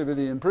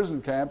captivity in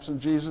prison camps,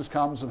 and Jesus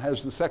comes and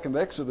has the second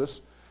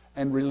Exodus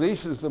and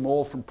releases them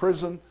all from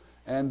prison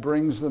and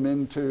brings them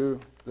into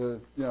the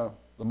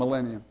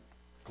millennium,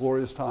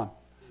 glorious time.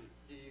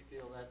 Do you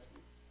feel that's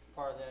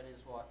part of that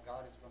is what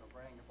God is going to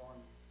bring upon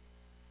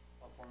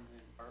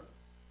the earth?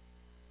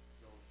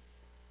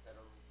 That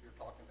you're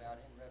talking about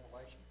in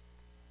Revelation?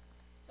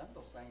 Some of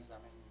those things,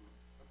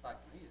 look like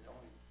to me that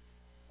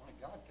only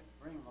God can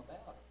bring them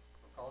about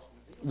or cause them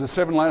to be. The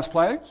 7 last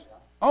plagues? Yeah.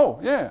 Oh,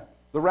 yeah,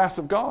 the wrath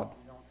of God.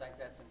 You don't think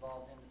that's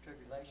involved in the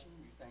tribulation?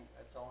 You think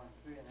that's all in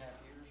 3.5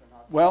 years or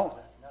not? Well,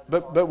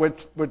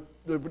 but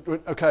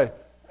okay,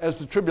 as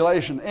the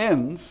tribulation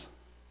ends,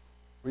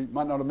 we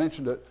might not have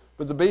mentioned it,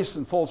 but the beast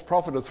and false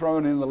prophet are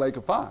thrown in the lake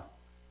of fire.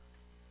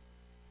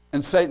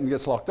 And Satan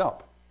gets locked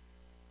up.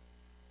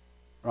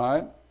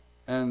 Right?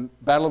 And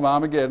Battle of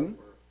Armageddon,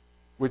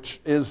 which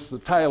is the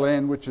tail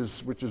end, which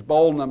is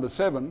bowl number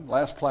 7,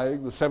 last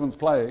plague, the 7th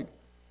plague.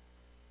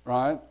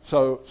 Right?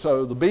 So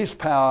the beast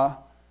power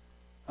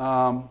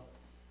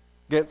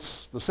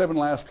gets the 7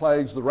 last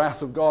plagues, the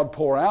wrath of God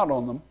pour out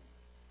on them,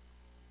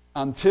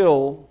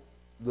 until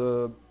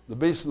the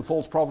beast and the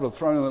false prophet are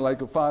thrown in the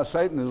lake of fire.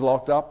 Satan is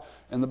locked up,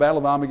 and the Battle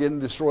of Armageddon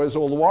destroys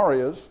all the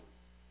warriors.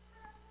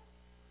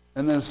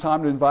 And then it's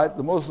time to invite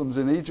the Muslims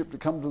in Egypt to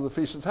come to the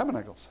Feast of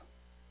Tabernacles.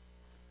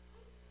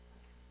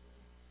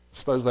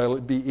 Suppose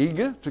they'll be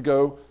eager to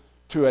go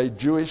to a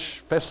Jewish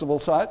festival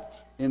site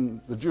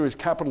in the Jewish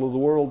capital of the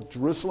world,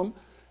 Jerusalem,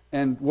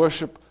 and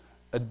worship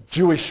a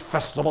Jewish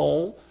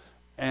festival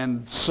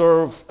and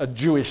serve a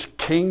Jewish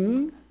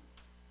king.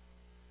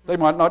 They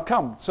might not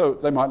come, so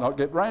they might not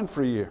get rain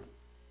for a year.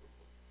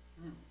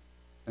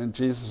 And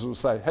Jesus will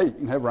say, hey, you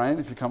can have rain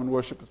if you come and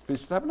worship at the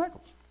Feast of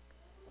Tabernacles.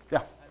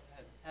 Yeah.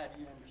 How do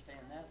you understand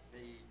that?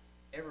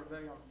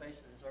 Everybody on the face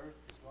of this earth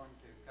is going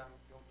to go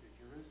to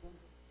Jerusalem?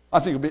 I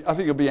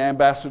think it'll be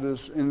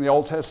ambassadors. In the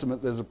Old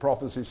Testament, there's a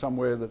prophecy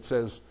somewhere that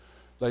says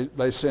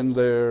they send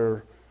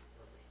their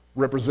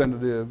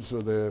representatives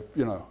or their,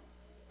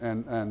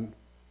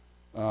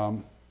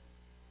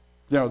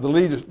 the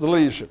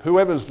leadership,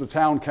 whoever's the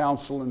town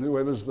council and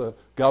whoever's the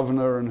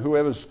governor and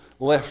whoever's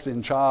left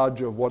in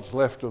charge of what's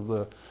left of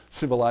the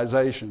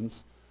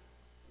civilizations.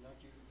 Don't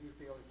you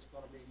feel it's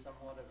going to be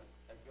somewhat of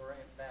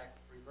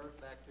revert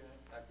back to a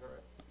type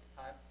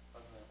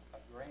of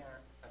agrarian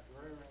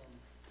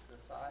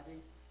society?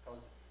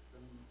 Because the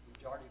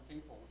majority of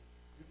people,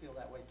 you feel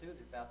that way too,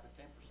 that about the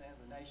 10%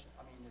 of the nation,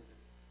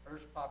 the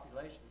Earth's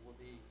population will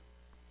be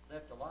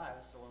left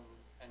alive,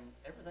 and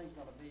everything's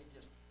going to be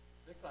just,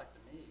 look like to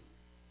me,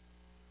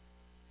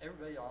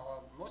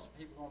 most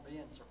people are going to be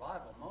in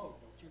survival mode.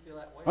 Don't you feel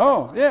that way?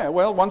 Oh, yeah.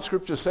 Well, one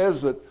scripture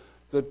says that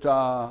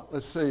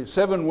let's see,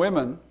 7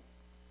 women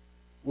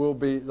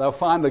they'll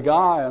find a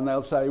guy and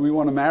they'll say, we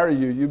want to marry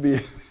you. You be,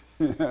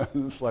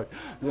 it's like,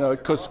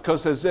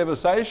 because there's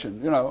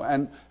devastation,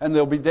 and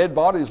there'll be dead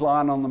bodies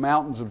lying on the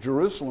mountains of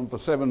Jerusalem for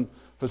 7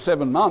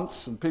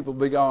 months, and people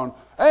will be going,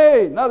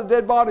 hey, another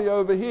dead body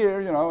over here,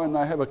 and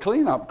they have a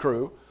cleanup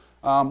crew.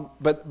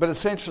 But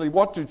essentially,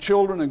 what do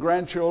children and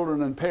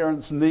grandchildren and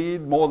parents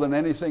need more than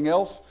anything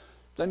else?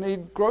 They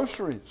need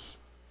groceries.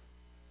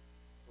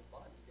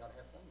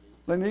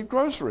 They need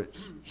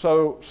groceries.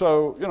 So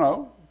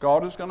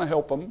God is going to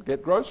help them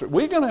get groceries.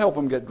 We're going to help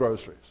them get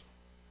groceries.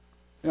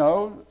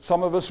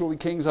 Some of us will be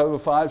kings over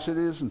 5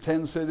 cities and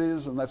 10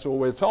 cities, and that's all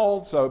we're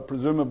told. So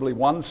presumably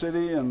 1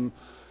 city and,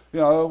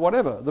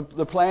 whatever.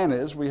 The plan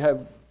is we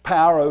have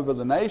power over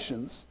the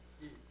nations.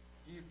 Do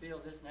you feel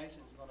this nation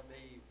is going to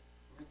be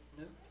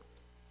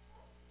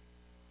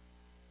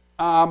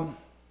nuked?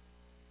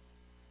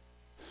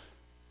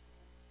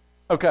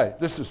 Okay,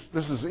 this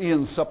is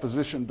Ian's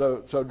supposition,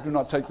 so do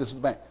not take this to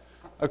the bank.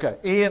 Okay,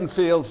 Ian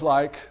feels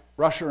like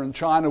Russia and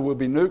China will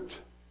be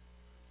nuked.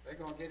 They're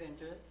going to get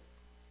into it?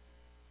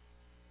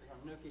 They're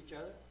going to nuke each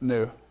other?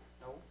 No.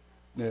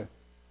 No?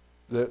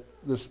 Yeah.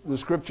 The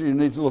scripture you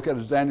need to look at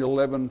is Daniel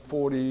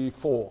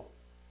 11:44.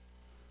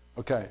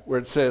 Okay, where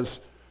it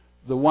says,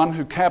 the one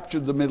who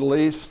captured the Middle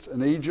East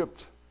and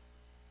Egypt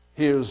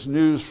hears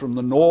news from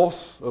the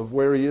north of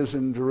where he is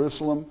in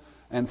Jerusalem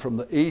and from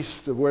the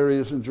east of where he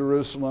is in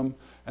Jerusalem,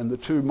 and the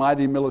 2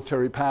 mighty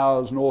military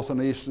powers north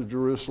and east of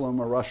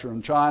Jerusalem are Russia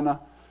and China,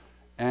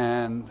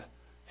 and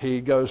he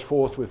goes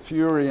forth with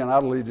fury and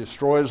utterly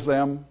destroys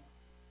them,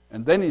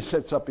 and then he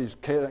sets up his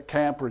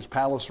camp or his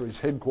palace or his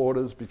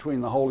headquarters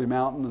between the holy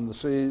mountain and the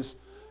seas,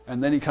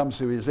 and then he comes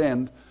to his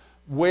end.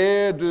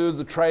 Where do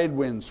the trade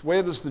winds,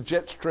 where does the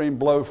jet stream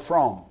blow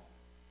from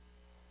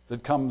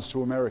that comes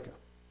to America?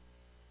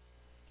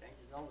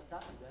 Changes all the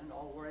time, then,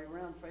 all the way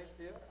around the face of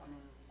the earth.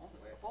 On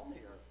the way up on the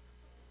earth.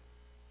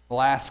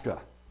 Alaska,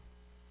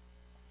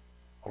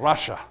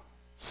 Russia,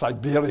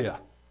 Siberia,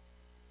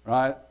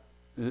 right?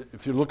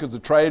 If you look at the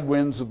trade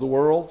winds of the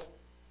world,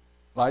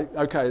 like,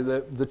 okay,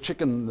 the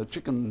chicken,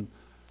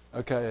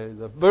 okay,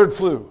 the bird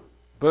flu,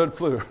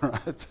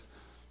 right?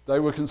 they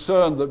were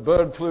concerned that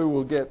bird flu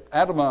will get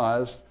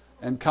atomized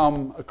and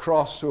come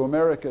across to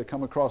America,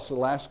 come across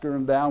Alaska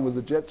and down with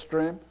the jet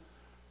stream.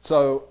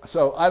 So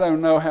I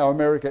don't know how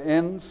America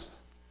ends,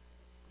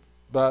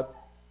 but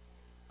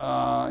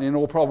in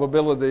all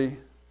probability,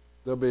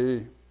 there'll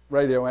be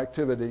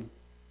radioactivity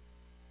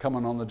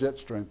coming on the jet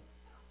stream.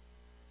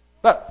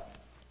 But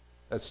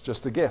that's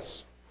just a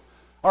guess.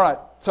 All right,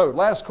 so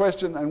last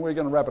question, and we're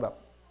going to wrap it up.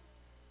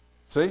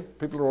 See,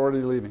 people are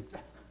already leaving.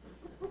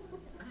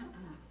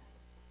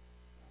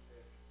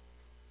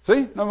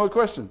 See, no more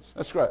questions.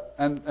 That's great.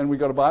 And we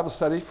got a Bible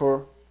study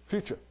for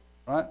future,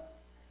 right?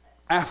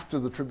 After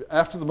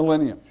the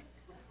millennium,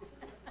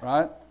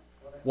 right?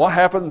 What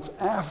happens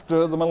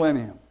after the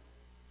millennium?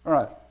 All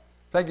right.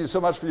 Thank you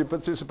so much for your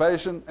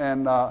participation.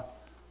 And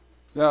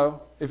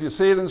if you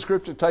see it in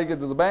Scripture, take it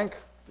to the bank.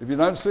 If you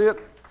don't see it,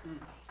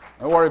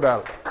 don't worry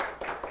about it.